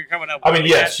what you're coming up with? I mean,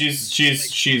 yes,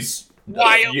 she's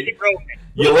wildly broken.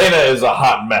 Yelena is a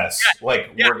hot mess.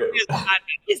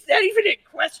 Is that even a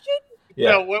question?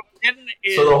 Yeah. So what we're getting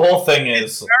is, so the whole thing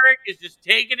is Yarrick is just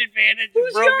taking advantage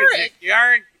of brokenness.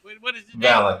 Yarrick, what is his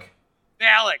name?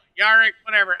 Valak, Yarrick,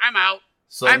 whatever. I'm out.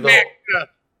 So I'm back to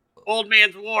Old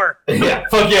Man's War. Yeah,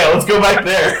 fuck yeah, let's go back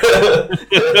there.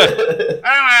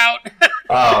 I'm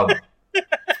out.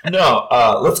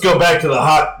 Let's go back to the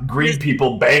hot green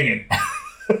people banging.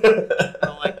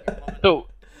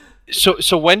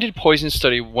 So when did Poison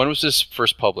Study? When was this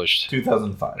first published?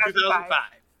 2005. 2005.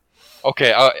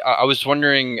 Okay, I was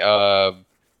wondering,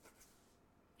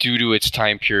 due to its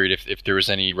time period, if there was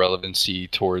any relevancy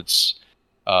towards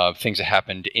things that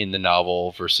happened in the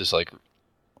novel versus like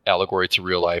allegory to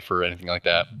real life or anything like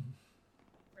that.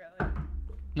 Really?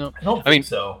 No, I don't think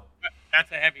so.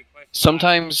 That's a heavy question.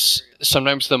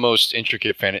 Sometimes the most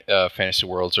intricate fantasy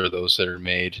worlds are those that are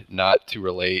made not to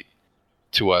relate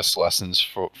to us lessons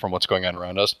from what's going on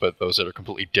around us, but those that are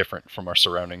completely different from our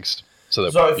surroundings. So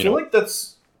I feel like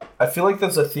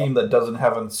that's a theme that doesn't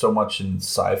happen so much in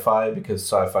sci-fi, because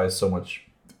sci-fi is so much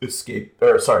escape.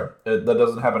 Or sorry, that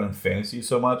doesn't happen in fantasy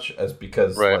so much as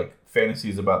because like fantasy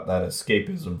is about that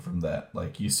escapism from that.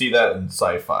 Like you see that in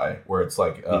sci-fi where it's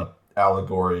like a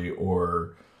allegory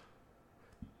or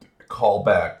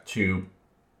callback to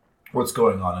what's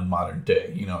going on in modern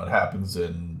day. You know, it happens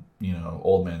in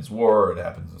Old Man's War. It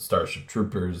happens in Starship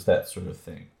Troopers, that sort of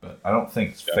thing. But I don't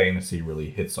think fantasy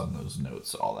really hits on those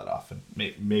notes all that often.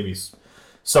 Maybe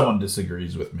someone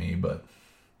disagrees with me, but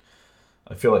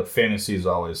I feel like fantasy is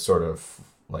always sort of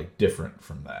like different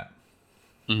from that.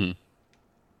 Mm-hmm.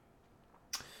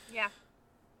 Yeah,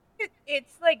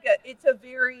 it's like it's a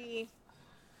very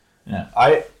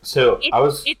It's a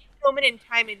moment in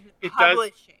time in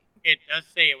publishing. It does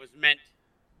say it was meant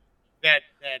that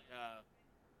it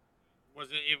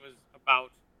was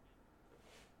about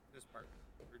this part.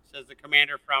 Where it says the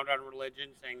commander frowned on religion,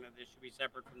 saying that this should be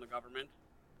separate from the government.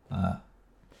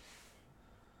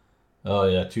 Oh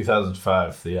yeah,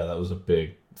 2005. Yeah, that was a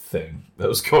big thing that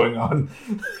was going on.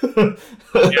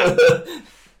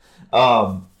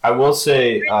 I will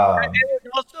say,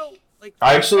 also like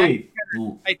I actually,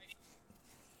 I think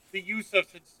the use of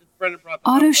since Brendan brought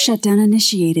Auto shutdown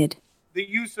initiated. The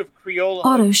use of Crayola.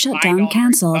 Auto shutdown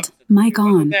canceled. Mic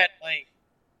on. Wasn't that like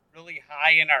really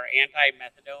high in our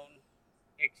anti-methadone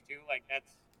kicks too? Like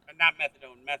that's not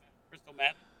methadone, crystal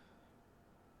meth.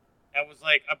 That was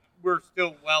like we're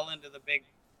still well into the big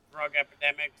drug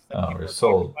epidemics. We're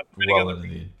so well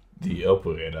into the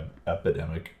opioid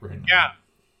epidemic right now. Yeah,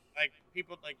 like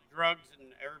people like drugs and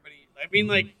everybody. I mean,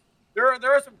 like there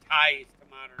are some ties to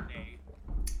modern day.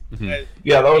 Mm-hmm.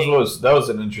 Yeah, that was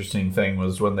an interesting thing.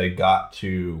 Was when they got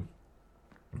to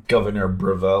Governor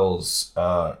Brevel's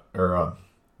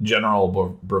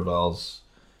General Brevel's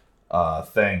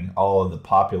thing. All of the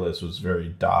populace was very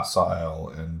docile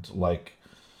and like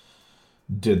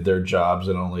did their jobs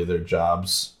and only their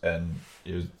jobs, and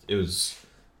it was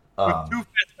with two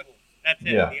festivals. That's it.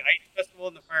 Yeah. The Ice Festival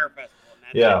and the Fire Festival.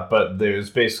 But there's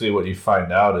basically what you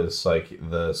find out is like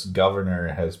this governor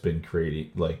has been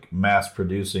creating, like mass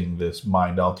producing this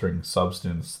mind altering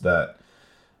substance that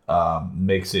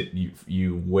makes it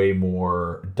you way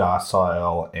more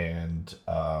docile and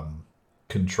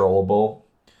controllable.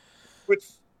 Which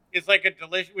is like a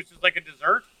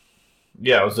dessert.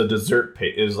 Yeah, it was a dessert.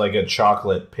 It was like a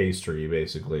chocolate pastry,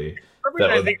 basically.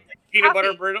 I think peanut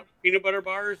butter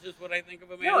bars is what I think of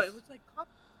them as. No, it was like coffee.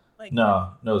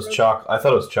 No, it was chocolate. I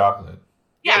thought it was chocolate.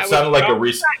 Yeah, it sounded like a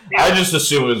Reese's. I just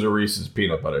assumed it was a Reese's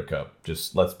peanut butter cup.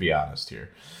 Just let's be honest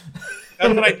here.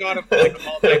 That's what I thought of, like a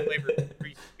multi-flavored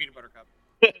Reese's peanut butter cup.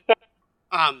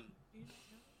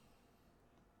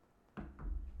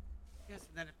 Yes,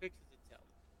 and then it fixes itself.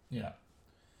 Yeah.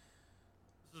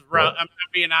 This is rough. I'm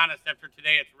being honest. After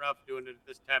today, it's rough doing it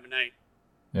this time of night.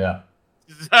 Yeah.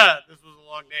 This was a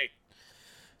long day.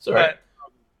 Sorry. But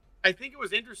I think it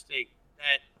was interesting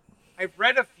that I've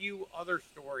read a few other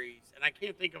stories, and I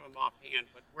can't think of them offhand,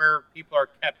 but where people are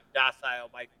kept docile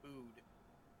by food.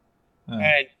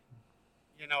 And,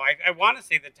 I want to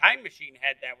say the Time Machine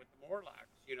had that with the Morlocks.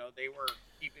 They were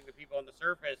keeping the people on the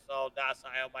surface all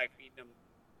docile by feeding them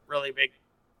really big,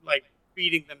 like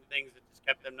feeding them things that just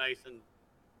kept them nice and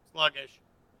sluggish.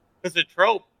 It's a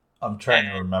trope. I'm trying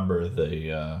to remember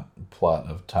the plot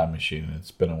of Time Machine.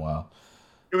 It's been a while.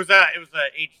 It was a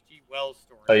H.G. Wells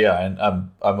story. Oh yeah, and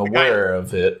I'm aware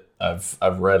of it.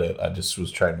 I've read it. I just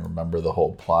was trying to remember the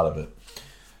whole plot of it.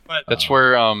 But that's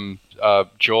where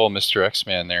Joel, Mr.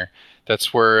 X-Man,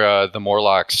 that's where the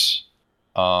Morlocks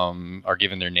are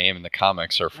given their name in the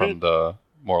comics, are from the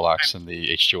Morlocks in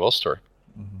the H.G. Wells story.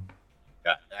 Mm-hmm.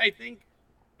 I think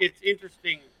it's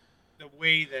interesting the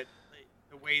way that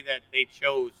they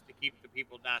chose to keep the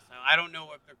people docile. I don't know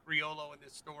if the Criollo in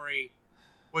this story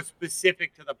was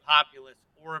specific to the populace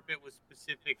or if it was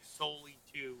specific solely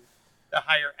to the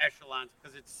higher echelons,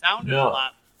 because it sounded a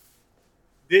lot.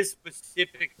 This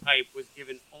specific type was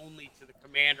given only to the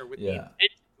commander with the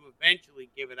intention to eventually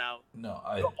give it out to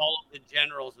all of the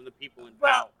generals and the people in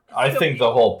power. I think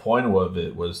the whole point of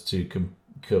it was to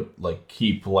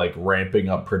keep ramping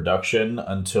up production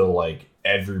until like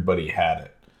everybody had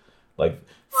it. Like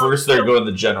first they're going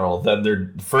the general, then they're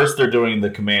doing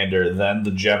the commander, then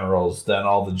the generals, then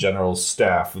all the generals'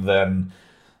 staff, then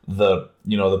the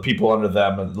people under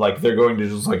them, and like they're going to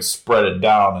just spread it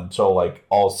down until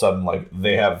all of a sudden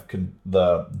they have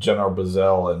the General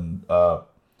Bazell and the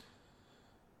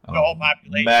whole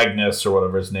population. Magnus or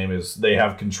whatever his name is, they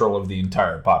have control of the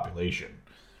entire population.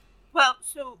 Well,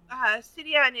 so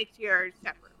Cydia and Ixia are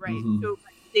separate, right? Mhm. So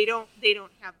they don't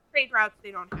have trade routes,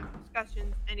 they don't have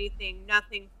discussions, anything,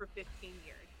 nothing for 15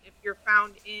 years. If you're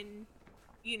found in,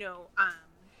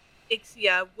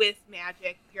 Ixia with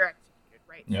magic, you're executed,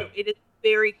 right? Yeah. So it is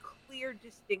very clear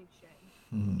distinction.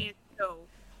 Mhm. And so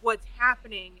what's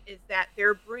happening is that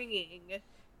they're bringing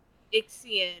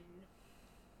Ixian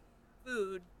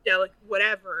food,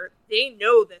 whatever. They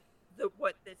know that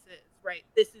what this is, right?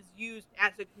 This is used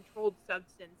as a controlled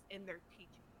substance in their teaching.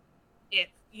 If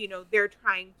they're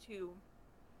trying to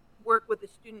work with a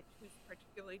student who's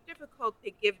particularly difficult,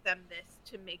 they give them this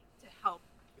to help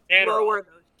lower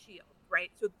those shields,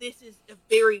 right? So this is a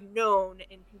very known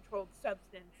and controlled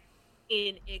substance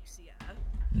in Ixia.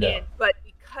 Yeah. But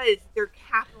because they're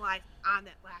capitalized on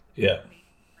that lack of information,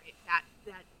 right?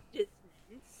 That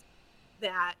dissonance,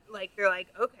 that they're like,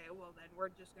 okay, well then we're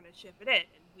just gonna ship it in,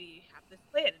 and we have this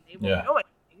plan, and they won't know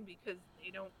anything because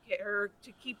they don't care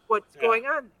to keep what's going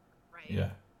on there, right?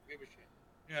 Yeah. Give a shit.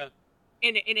 Yeah.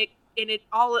 And it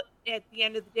all, at the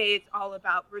end of the day, it's all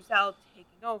about Brazel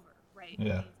taking over, right?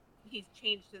 Yeah. He's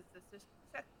changed as the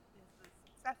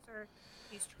successor.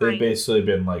 He's They've basically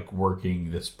been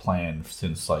working this plan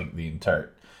since the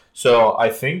entire. So I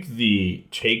think the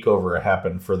takeover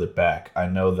happened further back. I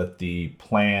know that the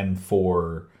plan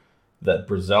that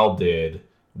Brazel did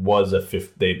was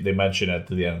they mention at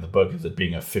the end of the book as it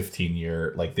being a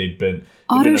 15-year, they'd been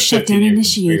auto shutdown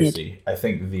initiated. Conspiracy. I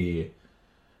think the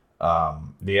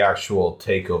actual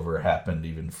takeover happened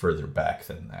even further back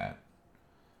than that.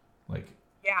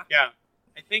 Yeah.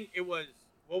 I think it was,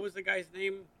 what was the guy's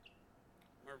name?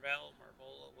 Marvola,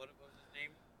 what was his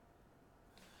name?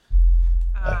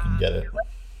 I can get it.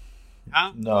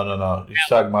 Huh? No. He's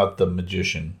talking about the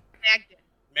magician.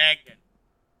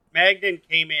 Magden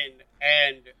came in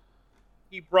and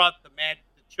he brought the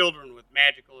children with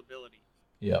magical abilities.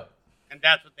 Yep. And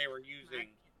that's what they were using.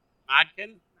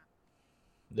 Modkin?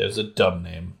 There's a dumb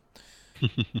name.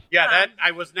 Yeah,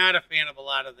 I was not a fan of a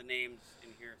lot of the names in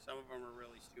here. Some of them are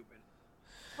really stupid.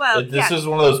 Well, this is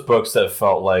one of those books that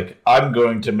felt like I'm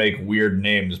going to make weird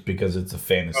names because it's a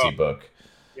fantasy book.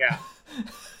 Yeah.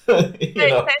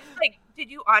 Did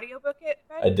you audiobook it,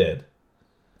 Ben? I did.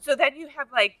 So then you have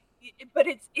but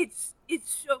it's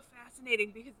so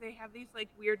fascinating because they have these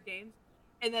weird names,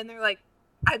 and then they're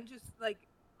I'm just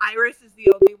Iris is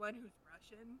the only one who's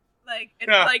Russian,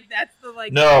 that's the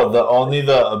No, only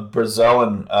the Brazel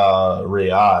and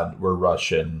Riyadh were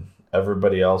Russian.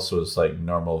 Everybody else was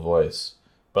normal voice.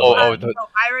 But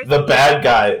Iris, the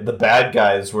bad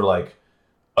guys were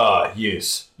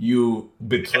yes, you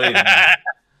betrayed me.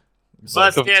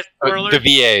 The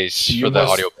VAs for the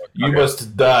audiobook. You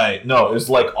must die. No, it was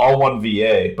all one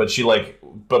VA, but she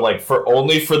for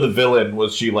only for the villain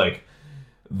was she both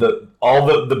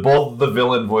the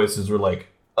villain voices were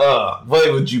why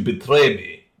would you betray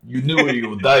me? You knew you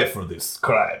would die for this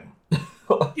crime.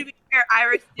 To be fair,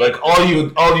 Iris all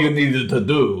you needed to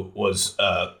do was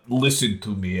listen to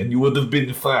me, and you would have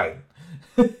been fine.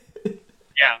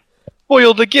 Yeah.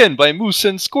 Boiled again by moose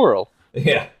and squirrel.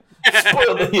 Yeah.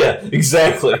 Spoiled. Yeah,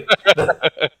 exactly.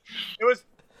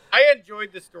 I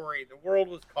enjoyed the story. The world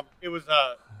was it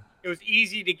was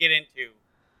easy to get into,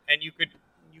 and you could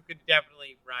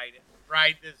definitely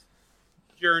ride this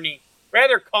journey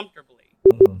rather comfortably.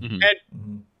 Mm-hmm.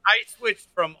 And I switched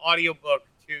from audiobook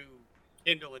to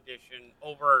Kindle edition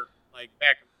over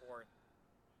back and forth,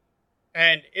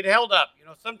 and it held up.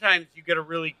 Sometimes you get a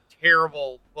really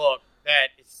terrible book that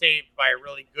is saved by a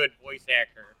really good voice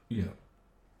actor. Yeah.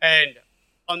 And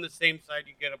on the same side,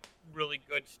 you get a really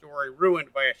good story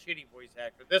ruined by a shitty voice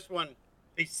actor. This one,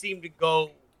 they seem to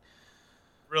go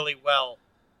really well.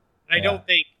 And I don't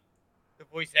think the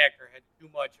voice actor had too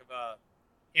much of a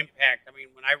impact. I mean,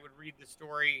 when I would read the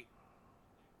story,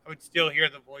 I would still hear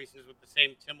the voices with the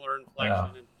same similar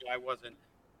inflection, and I wasn't.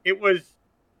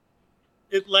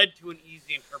 It led to an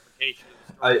easy interpretation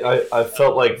of the story. I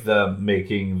felt like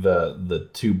making the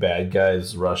two bad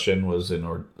guys Russian was in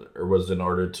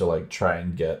order to try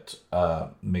and get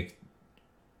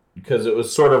because it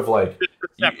was sort of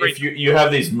if you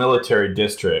have these military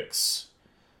districts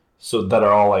so that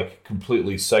are all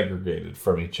completely segregated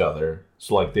from each other,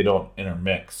 so they don't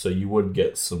intermix, so you would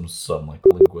get some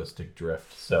linguistic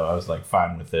drift. So I was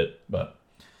fine with it, but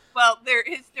there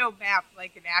is no map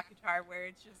like in ACOTAR where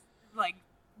it's just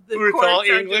the it's courts all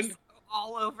are England? just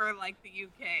all over the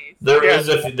UK. There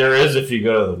is if you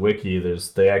go to the wiki,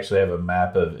 they actually have a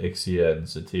map of Ixia and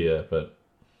Satia, but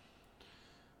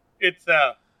it's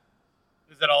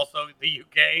is it also the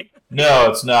UK? No,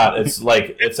 it's not. It's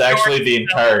it's actually the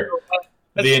entire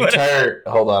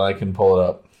hold on, I can pull it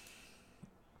up.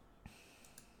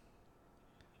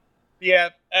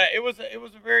 Yeah, it was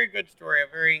a very good story, a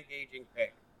very engaging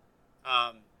pick.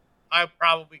 I'll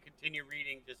probably continue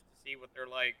reading just to see what they're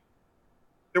like.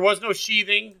 There was no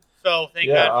sheathing, so thank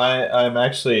God. I'm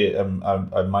actually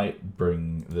I might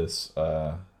bring this.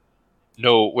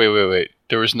 No, wait.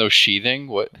 There was no sheathing?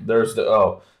 What? There's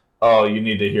the you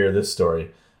need to hear this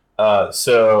story.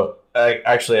 So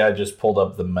I just pulled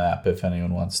up the map if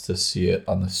anyone wants to see it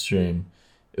on the stream.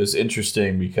 It was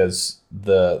interesting because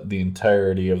the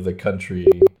entirety of the country.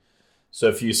 So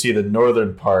if you see the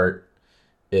northern part,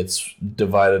 it's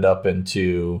divided up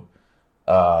into.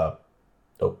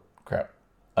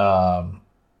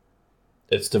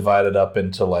 It's divided up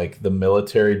into like the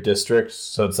military districts.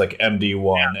 So it's like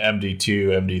MD1, MD2,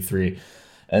 MD3.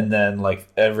 And then like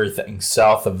everything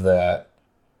south of that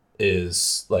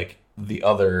is like the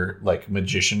other like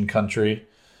magician country.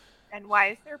 And why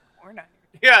is there porn on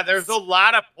your tabs? Yeah, there's a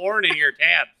lot of porn in your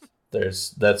tabs.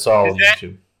 That's all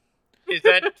YouTube. Is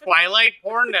that Twilight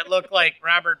porn that looked like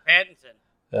Robert Pattinson?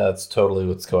 That's totally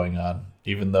what's going on.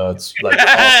 Even though it's like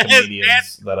all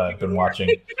comedians that I've been watching.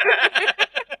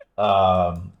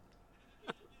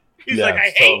 He's like, I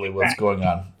hate totally what's going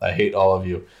on. I hate all of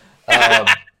you.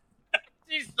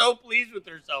 She's so pleased with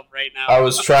herself right now. I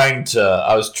was trying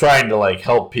to like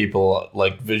help people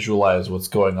like visualize what's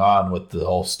going on with the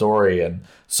whole story and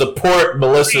support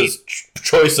Melissa's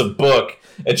choice of book,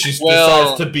 and she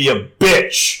decides to be a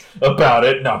bitch about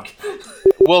it. No.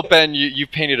 Well, Ben, you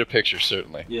painted a picture,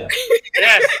 certainly. Yeah.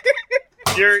 Yes.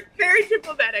 You're very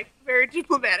diplomatic. Very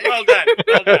diplomatic. Well done.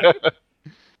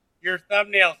 Your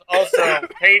thumbnails also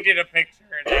painted a picture.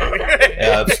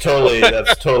 Yeah, that's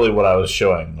totally what I was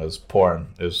showing was porn.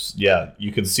 It was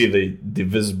you could see the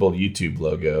visible YouTube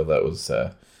logo. That was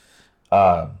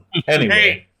anyway.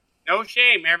 Hey, no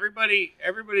shame.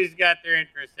 Everybody's got their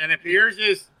interest, and if yours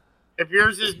is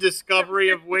discovery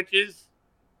of witches,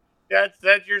 that's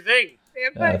your thing.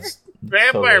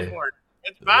 Vampire porn.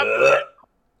 It's popular.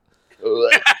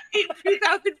 In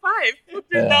 2005. 2005 was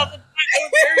very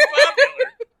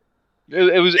popular.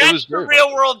 It was the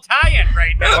real world tie-in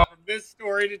right now from this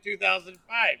story to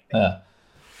 2005. Yeah.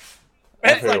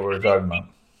 I forget what we're talking about.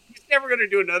 He's never going to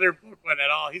do another book one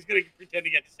at all. He's going to pretend to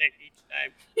get sick each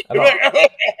time.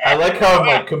 I like how I'm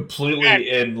like completely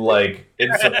in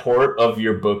support of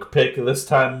your book pick this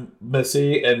time,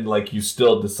 Missy, and like you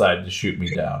still decide to shoot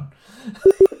me down.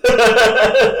 I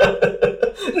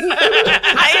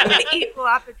am an equal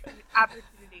opportunity.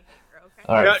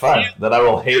 All right, fine. Then I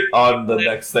will hate on the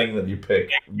next thing that you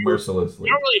pick mercilessly.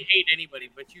 You don't really hate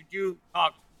anybody, but you do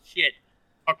talk shit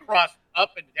across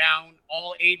up and down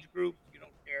all age groups. You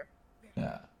don't care.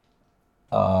 Yeah.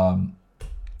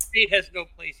 Hate has no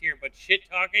place here, but shit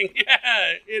talking,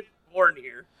 it's born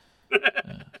here.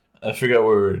 I forgot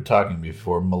what we were talking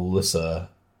before. Melissa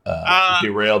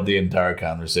derailed the entire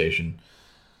conversation.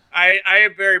 I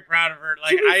am very proud of her.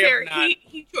 Like I am not.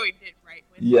 He joined it right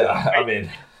with. Yeah, I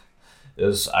mean. He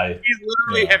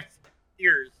literally have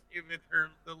tears with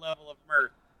the level of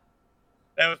mirth.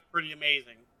 That was pretty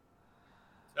amazing.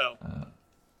 So,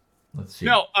 let's see.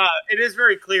 No, it is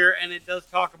very clear, and it does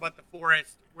talk about the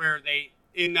forest where they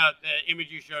in the image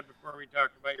you showed before we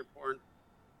talked about your porn.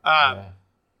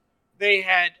 They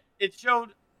had it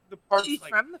showed the parts. She's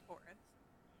from the forest.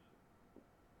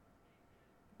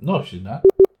 No, she's not.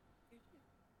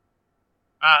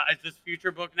 Is this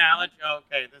future book knowledge? Oh,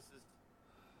 okay, this is.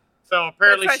 So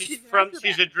apparently she's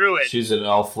a druid. She's an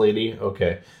elf lady?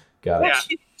 Okay. Got it. Yeah.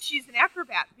 She's an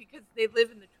acrobat because they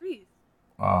live in the trees.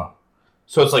 Oh.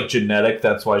 So it's like genetic,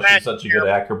 that's why she's such a good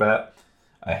acrobat?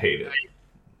 I hate it.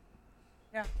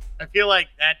 Yeah. I feel like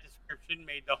that description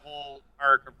made the whole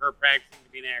arc of her practicing to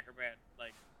be an acrobat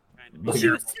kind of she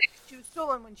was 6. She was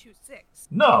stolen when she was 6.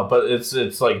 No, but it's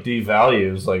like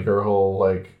devalues like her whole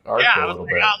like arc a little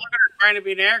bit. Look at her trying to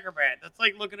be an acrobat. That's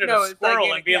like looking at a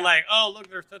squirrel and being like, "Oh, look,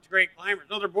 they're such great climbers."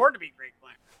 No, they're born to be great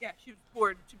climbers. Yeah, she was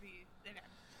born to be an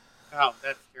acrobat. Oh,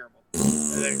 that's terrible.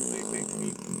 That actually makes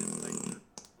me dislike her a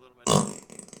little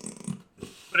bit.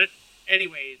 But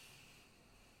anyways.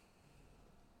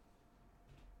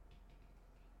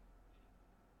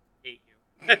 Hate you.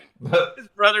 His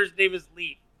brother's name is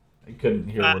Leaf. I couldn't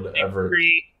hear whatever.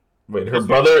 Wait, her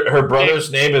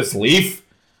brother's name is Leaf?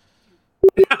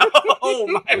 Oh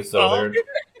my god!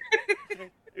 I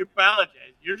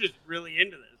apologize. You're just really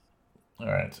into this. All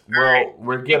right. Well,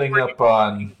 we're getting up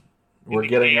on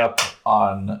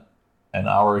an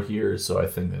hour here, so I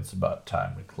think it's about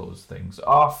time to close things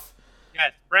off.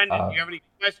 Yes, Brendan, do you have any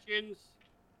questions?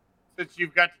 Since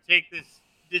you've got to take this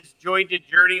disjointed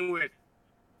journey with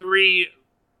 3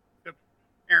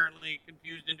 apparently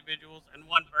confused individuals and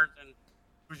one person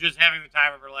who's just having the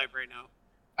time of her life right now.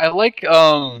 I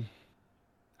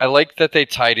like that they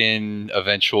tied in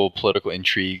eventual political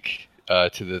intrigue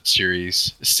to the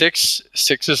series. Six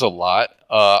is a lot.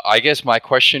 I guess my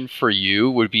question for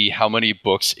you would be, how many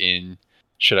books in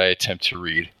should I attempt to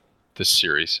read this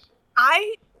series?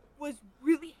 I was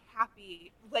really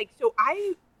happy.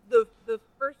 The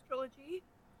first trilogy,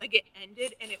 like, it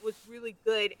ended and it was really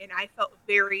good, and I felt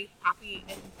very happy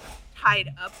and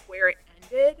tied up where it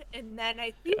ended. And then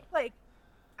I think, like,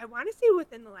 I want to say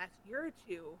within the last year or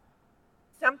two,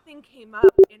 something came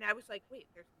up, and I was like, wait,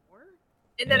 there's more?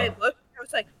 And then I looked, and I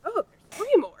was like, oh, there's 3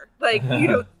 more. Like,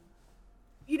 and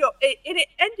it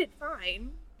ended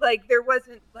fine. Like, there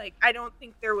wasn't, like, I don't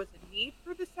think there was a need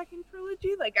for the second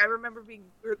trilogy. Like, I remember being,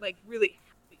 like, really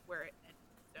happy where it ended.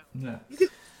 So,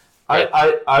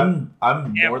 I'm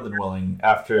more than willing,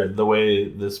 after the way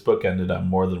this book ended, I'm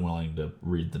more than willing to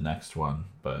read the next one.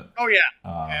 But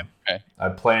I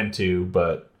plan to,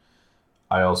 but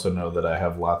I also know that I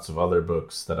have lots of other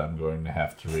books that I'm going to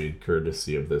have to read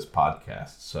courtesy of this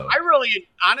podcast. So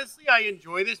honestly, I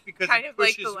enjoy this because kind it of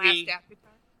like pushes the last me. Avatar.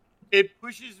 It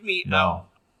pushes me out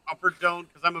upper zone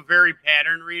because I'm a very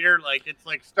pattern reader. Like, it's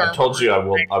like Star Wars. I told you I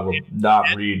will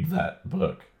not read that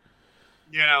book.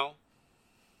 You know.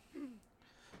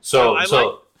 So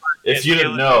if you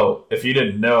didn't know,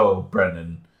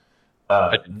 Brendan,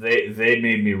 they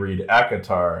made me read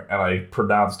ACOTAR, and I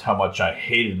pronounced how much I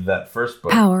hated that first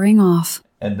book. Powering off.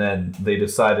 And then they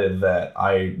decided that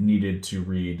I needed to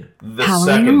read the Powering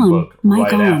second on. book Mic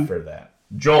right on. after that.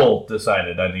 Joel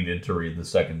decided I needed to read the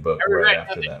second book right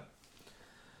after that.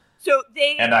 So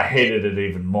and I hated it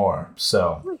even more.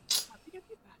 So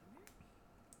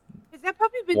has that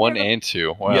puppy been 1 there? and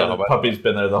 2. Wow, yeah, the puppy's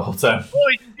been there the whole time.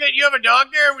 Holy shit, you have a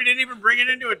dog there? We didn't even bring it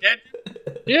into attention?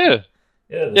 Yeah,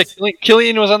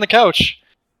 Killian was on the couch,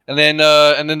 and then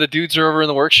the dudes are over in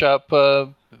the workshop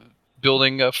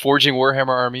building, forging Warhammer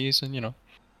armies, and Nice.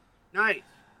 I'm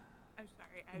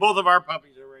sorry. Both of our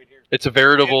puppies are right here. it's a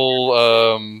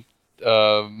veritable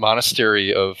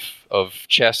monastery of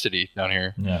chastity down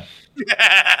here. Yeah.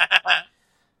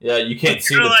 Yeah, you can't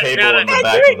see You're the like, table man, in the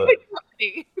back of the.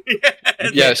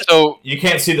 Yeah, so You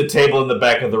can't see the table in the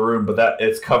back of the room, but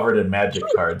it's covered in magic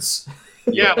cards.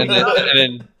 Yeah, and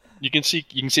then you can see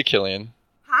Killian.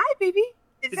 Hi, baby.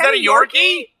 Is that a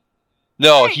Yorkie?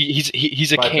 No,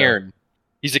 he's a My cairn.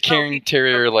 He's a cairn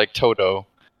terrier like Toto.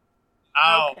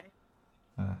 Oh.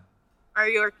 Okay. Our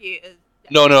Yorkie is.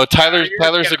 No, Tyler's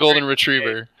got a a golden great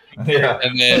retriever, Yeah.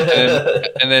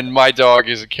 and then my dog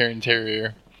is a cairn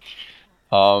terrier.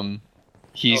 So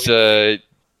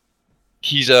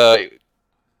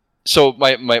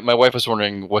my wife was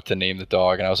wondering what to name the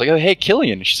dog, and I was like, oh, hey,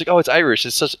 Killian. She's like, oh, it's Irish.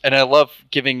 It's such, and I love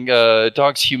giving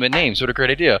dogs human names. What a great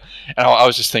idea. And I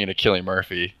was just thinking of Killian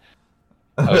Murphy.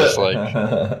 I was just like,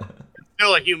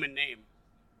 Still a human name.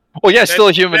 well, yeah, still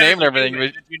a human That name is and everything,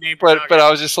 human that you named your but dog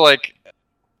I was just like,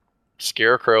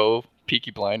 Scarecrow,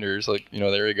 Peaky Blinders, like,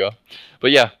 there you go.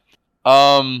 But yeah,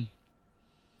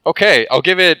 okay, I'll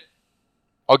give it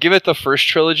the first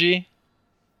trilogy.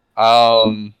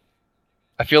 I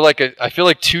feel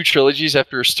like 2 trilogies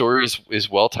after a story is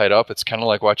well tied up. It's kind of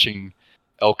like watching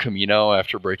El Camino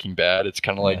after Breaking Bad. It's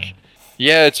kind of like,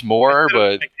 yeah, it's more, Instead of,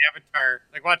 but like Avatar,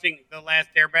 like watching The Last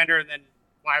Airbender, and then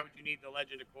why would you need The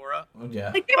Legend of Korra? Yeah.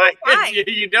 Like, they were fine.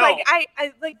 You don't. Like, I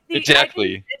like the, Exactly. I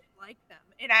didn't dislike them,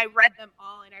 and I read them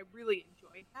all, and I really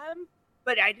enjoyed them,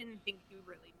 but I didn't think you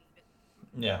really needed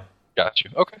them. Yeah. got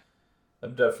you. Okay.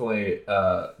 I'm definitely,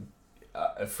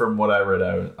 from what I read,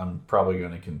 I'm probably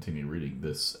going to continue reading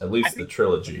this, at least the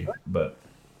trilogy. But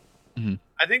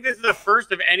I think this is the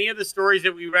first of any of the stories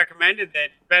that we recommended that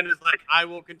Ben is like, I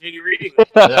will continue reading.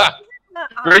 yeah.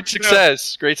 Great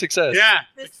success. Yeah,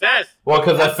 success. Well,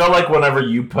 because I felt like whenever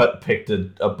you picked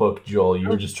a book, Joel, you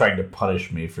were just trying to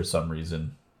punish me for some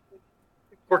reason.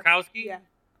 Korkowski? Yeah.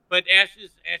 But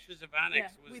Ashes of Onyx Yeah,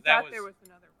 was we that thought was there was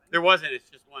another one. there wasn't. It's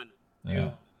just one.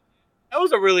 Yeah. That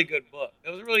was a really good book.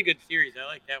 That was a really good series. I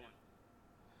like that one.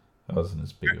 I wasn't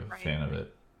as big of a fan of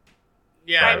it.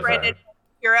 Yeah. Hi, Sorry. Brendan.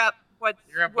 You're up.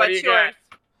 You're up. What What's do you yours?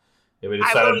 Yeah, we I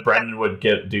decided will- Brendan would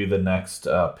do the next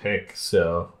pick.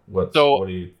 So what are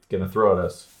you gonna throw at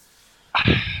us?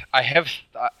 I have He's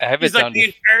it like down. the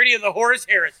entirety of the Horus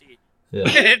Heresy.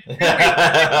 Yeah.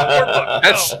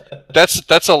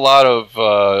 That's a lot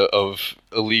of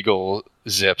illegal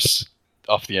zips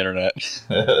off the internet.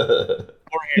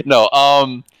 No,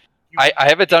 I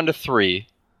have it down to 3.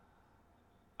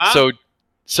 Huh?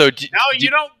 So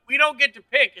we don't get to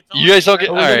pick. It's you guys don't get.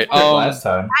 Oh, All we right. did pick last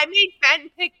time. I made Ben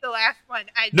pick the last one.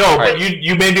 No, but Alright.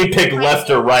 you made me pick left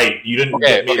or right. You didn't Okay,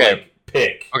 get me okay. like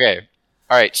pick. Okay.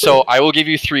 All right. So I will give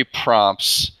you 3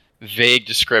 prompts, vague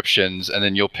descriptions, and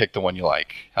then you'll pick the one you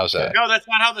like. How's that? No, that's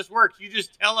not how this works. You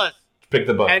just tell us. Pick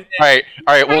the book. All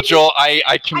right. Well, Joel,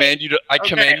 I command you to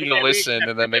listen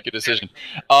and then make a decision.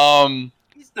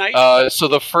 He's nice. So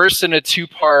the first in a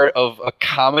two-part of a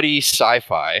comedy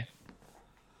sci-fi.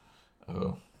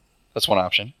 Oh, that's one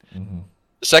option. Mm-hmm.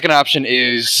 The second option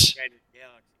is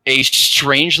a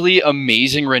strangely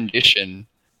amazing rendition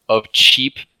of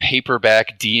cheap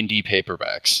paperback D&D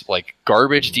paperbacks, like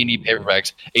garbage D&D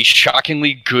paperbacks. A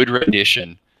shockingly good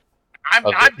rendition I'm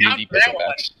of down D&D for that one.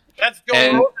 paperbacks. That's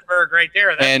Joel Rosenberg right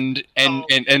there.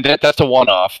 That's a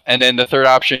one-off. And then the third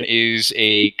option is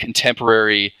a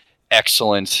contemporary,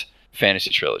 excellent fantasy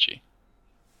trilogy.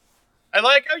 I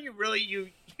like how you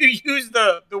use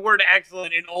the word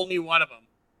excellent in only one of them.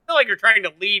 I feel like you're trying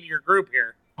to lead your group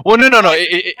here. Well, no.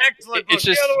 Excellent. It's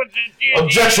just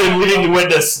objection. We need to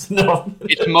witness. No.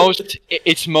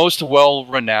 It's most well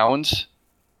renowned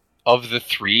of the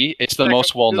three. It's the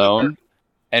most well known,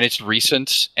 and it's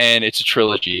recent, and it's a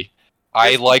trilogy.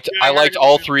 I liked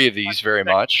all three of these very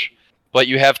much. But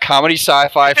you have comedy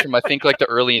sci-fi from I think like the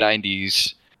early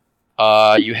 '90s.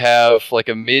 You have like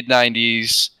a mid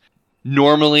 '90s.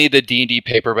 Normally the D&D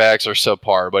paperbacks are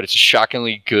subpar, but it's a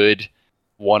shockingly good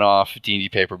one-off D&D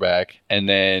paperback, and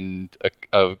then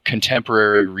a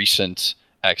contemporary, recent,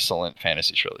 excellent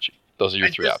fantasy trilogy. Those are your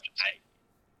three options.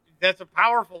 That's a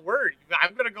powerful word.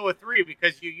 I'm going to go with three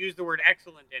because you use the word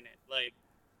excellent in it. Like,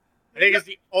 I think it's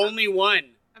the only one.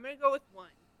 I'm going to go with one.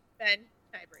 Ben,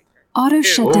 tiebreaker. Auto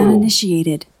shutdown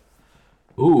initiated.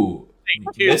 Ooh.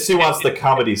 Missy wants the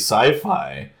comedy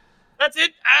sci-fi. That's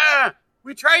it.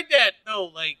 We tried that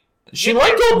though. Like, she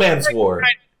liked Old Man's War.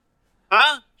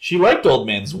 Huh? She liked Old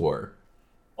Man's War.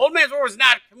 Old Man's War was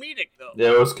not comedic though.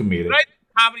 Yeah, it was comedic. Right?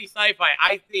 Comedy sci-fi.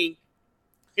 I think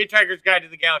Hitchhiker's Guide to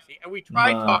the Galaxy, and we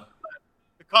tried talking about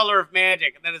The Color of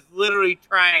Magic, and that is literally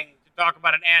trying to talk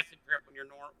about an acid trip when you're.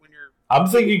 I'm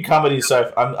thinking comedy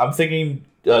sci-fi. I'm thinking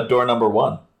door number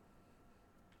one.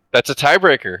 That's a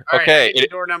tiebreaker. All okay, right,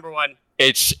 door number one.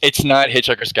 It's not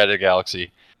Hitchhiker's Guide to the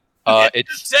Galaxy.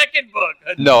 It's the second book.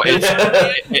 No,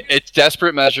 it's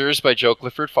Desperate Measures by Joe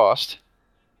Clifford Faust.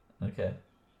 Okay.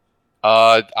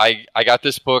 I got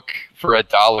this book for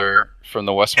 $1 from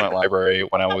the Westmont Library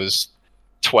when I was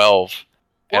 12.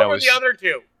 What were the other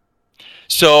two?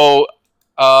 So,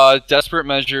 Desperate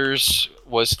Measures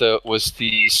was the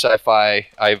sci-fi.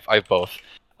 I've both.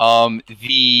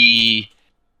 The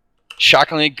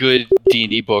shockingly good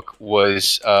D&D book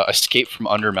was Escape from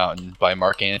Undermountain by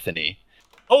Mark Anthony.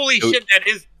 Holy shit!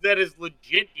 That is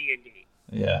legit D&D.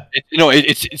 Yeah.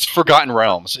 It's Forgotten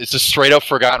Realms. It's a straight up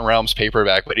Forgotten Realms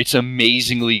paperback, but it's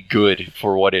amazingly good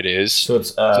for what it is. So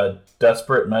it's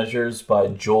Desperate Measures by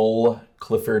Joel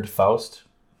Clifford Faust.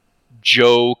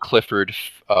 Joe Clifford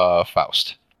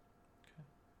Faust.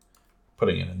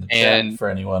 Putting it in the chat for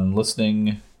anyone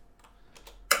listening.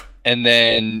 And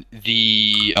then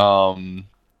the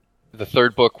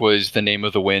third book was The Name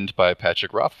of the Wind by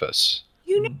Patrick Rothfuss.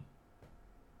 You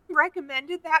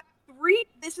recommended that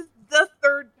this is the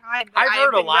third time that I've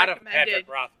heard a lot of Patrick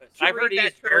Rothfuss. I've heard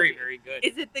he's very, very good.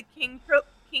 Is it the King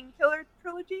Killer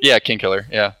trilogy? Yeah, King Killer,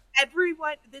 yeah.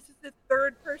 This is the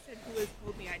third person who has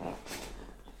told me I need to read it.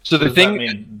 So does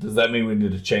that mean we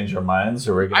need to change our minds,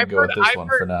 or are we going to go with this one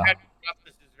for now? Patrick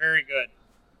Rothfuss is very good.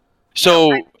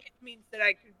 So it means that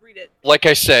I could read it. Like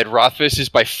I said, Rothfuss is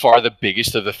by far the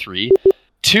biggest of the three.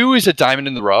 2 is a diamond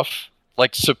in the rough,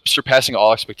 like surpassing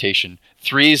all expectation.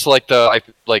 3 is like the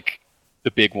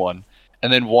big one,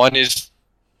 and then 1 is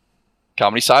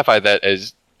comedy sci-fi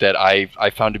that I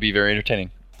found to be very entertaining.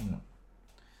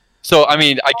 So I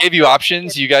mean, I gave you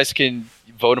options. You guys can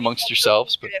vote amongst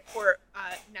yourselves. But it for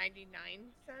 99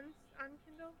 cents on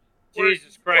Kindle.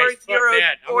 Jesus Christ! Or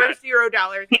 $0 if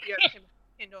you have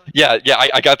Kindle. Yeah.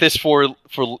 I got this for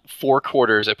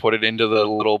 $4. I put it into the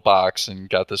little box and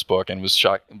got this book and was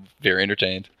very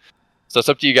entertained. So it's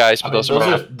up to you guys.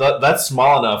 But that's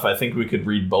small enough. I think we could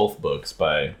read both books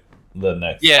by the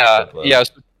next. Yeah.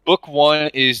 So book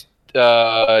 1 is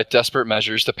Desperate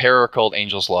Measures. The pair are called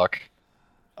Angel's Luck.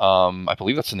 I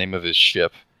believe that's the name of his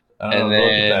ship. Look at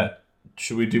that.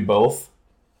 Should we do both?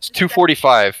 It's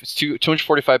 245. It's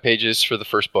 245 pages for the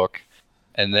first book,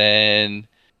 and then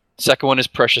second one is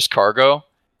Precious Cargo,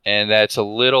 and that's a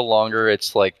little longer.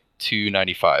 It's like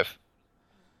 295.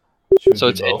 So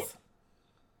it's both.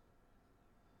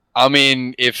 I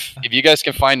mean, if you guys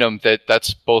can find them,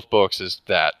 that's both books. Is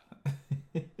that?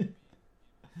 What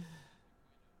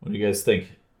do you guys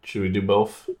think? Should we do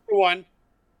both? One.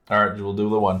 All right, we'll do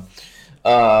the one.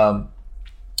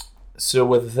 So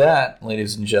with that,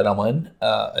 ladies and gentlemen,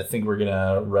 I think we're going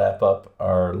to wrap up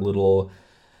our little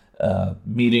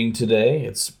meeting today.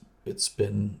 It's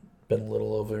been a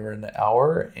little over an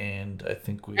hour, and I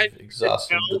think we've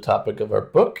exhausted the topic of our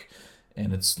book,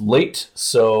 and it's late,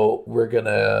 so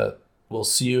we'll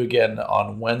see you again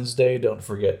on Wednesday. Don't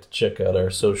forget to check out our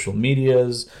social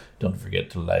medias. Don't forget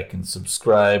to like and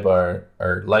subscribe our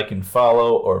like and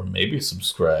follow, or maybe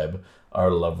subscribe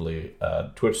our lovely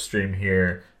Twitch stream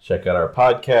here. Check out our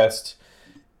podcast.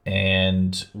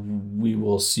 And we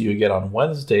will see you again on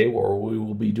Wednesday, where we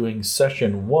will be doing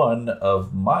session 1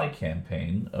 of my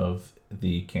campaign of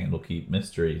the Candlekeep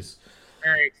Mysteries.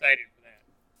 Very excited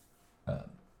for that.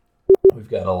 We've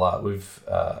got a lot.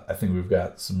 I think we've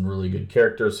got some really good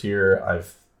characters here.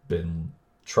 I've been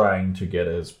trying to get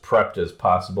as prepped as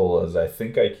possible as I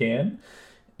think I can,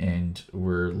 and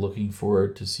we're looking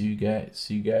forward to see you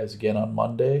guys again on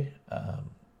Monday.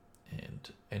 And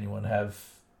anyone have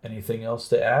anything else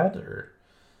to add? Or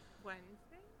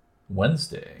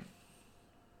Wednesday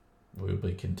we'll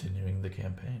be continuing the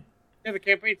campaign. Yeah, the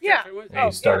campaign. Yeah.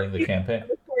 Starting the campaign. I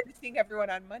look forward to seeing everyone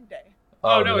on Monday.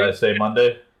 Oh, no, did I say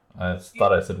Monday? I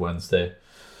thought I said Wednesday.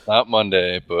 Not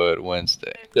Monday, but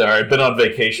Wednesday. Yeah, I've been on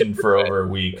vacation for over a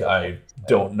week. I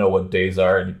don't know what days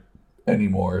are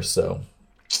anymore, so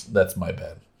that's my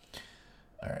bad.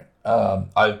 All right.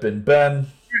 I've been Ben.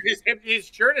 His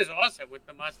shirt is awesome with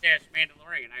the mustache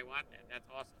Mandalorian. I want that. That's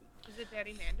awesome. Is it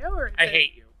Daddy Mando or? I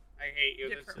hate you.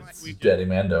 This is Daddy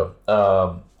Mando.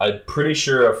 I'm pretty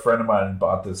sure a friend of mine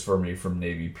bought this for me from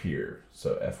Navy Pier.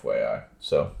 So FYI.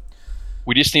 So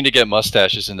we just need to get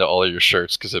mustaches into all of your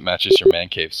shirts because it matches your man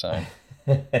cave sign.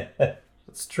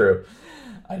 That's true.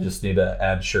 I just need to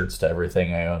add shirts to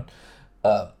everything I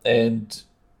own. And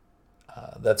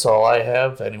that's all I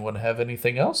have. Anyone have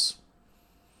anything else?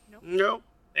 Nope.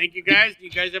 Thank you, guys. You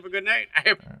guys have a good night.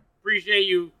 I appreciate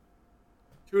you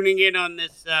tuning in on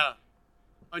this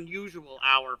unusual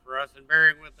hour for us and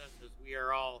bearing with us as we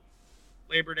are all...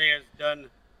 Labor Day has done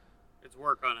its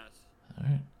work on us. All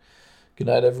right. Good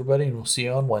night, everybody, and we'll see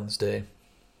you on Wednesday.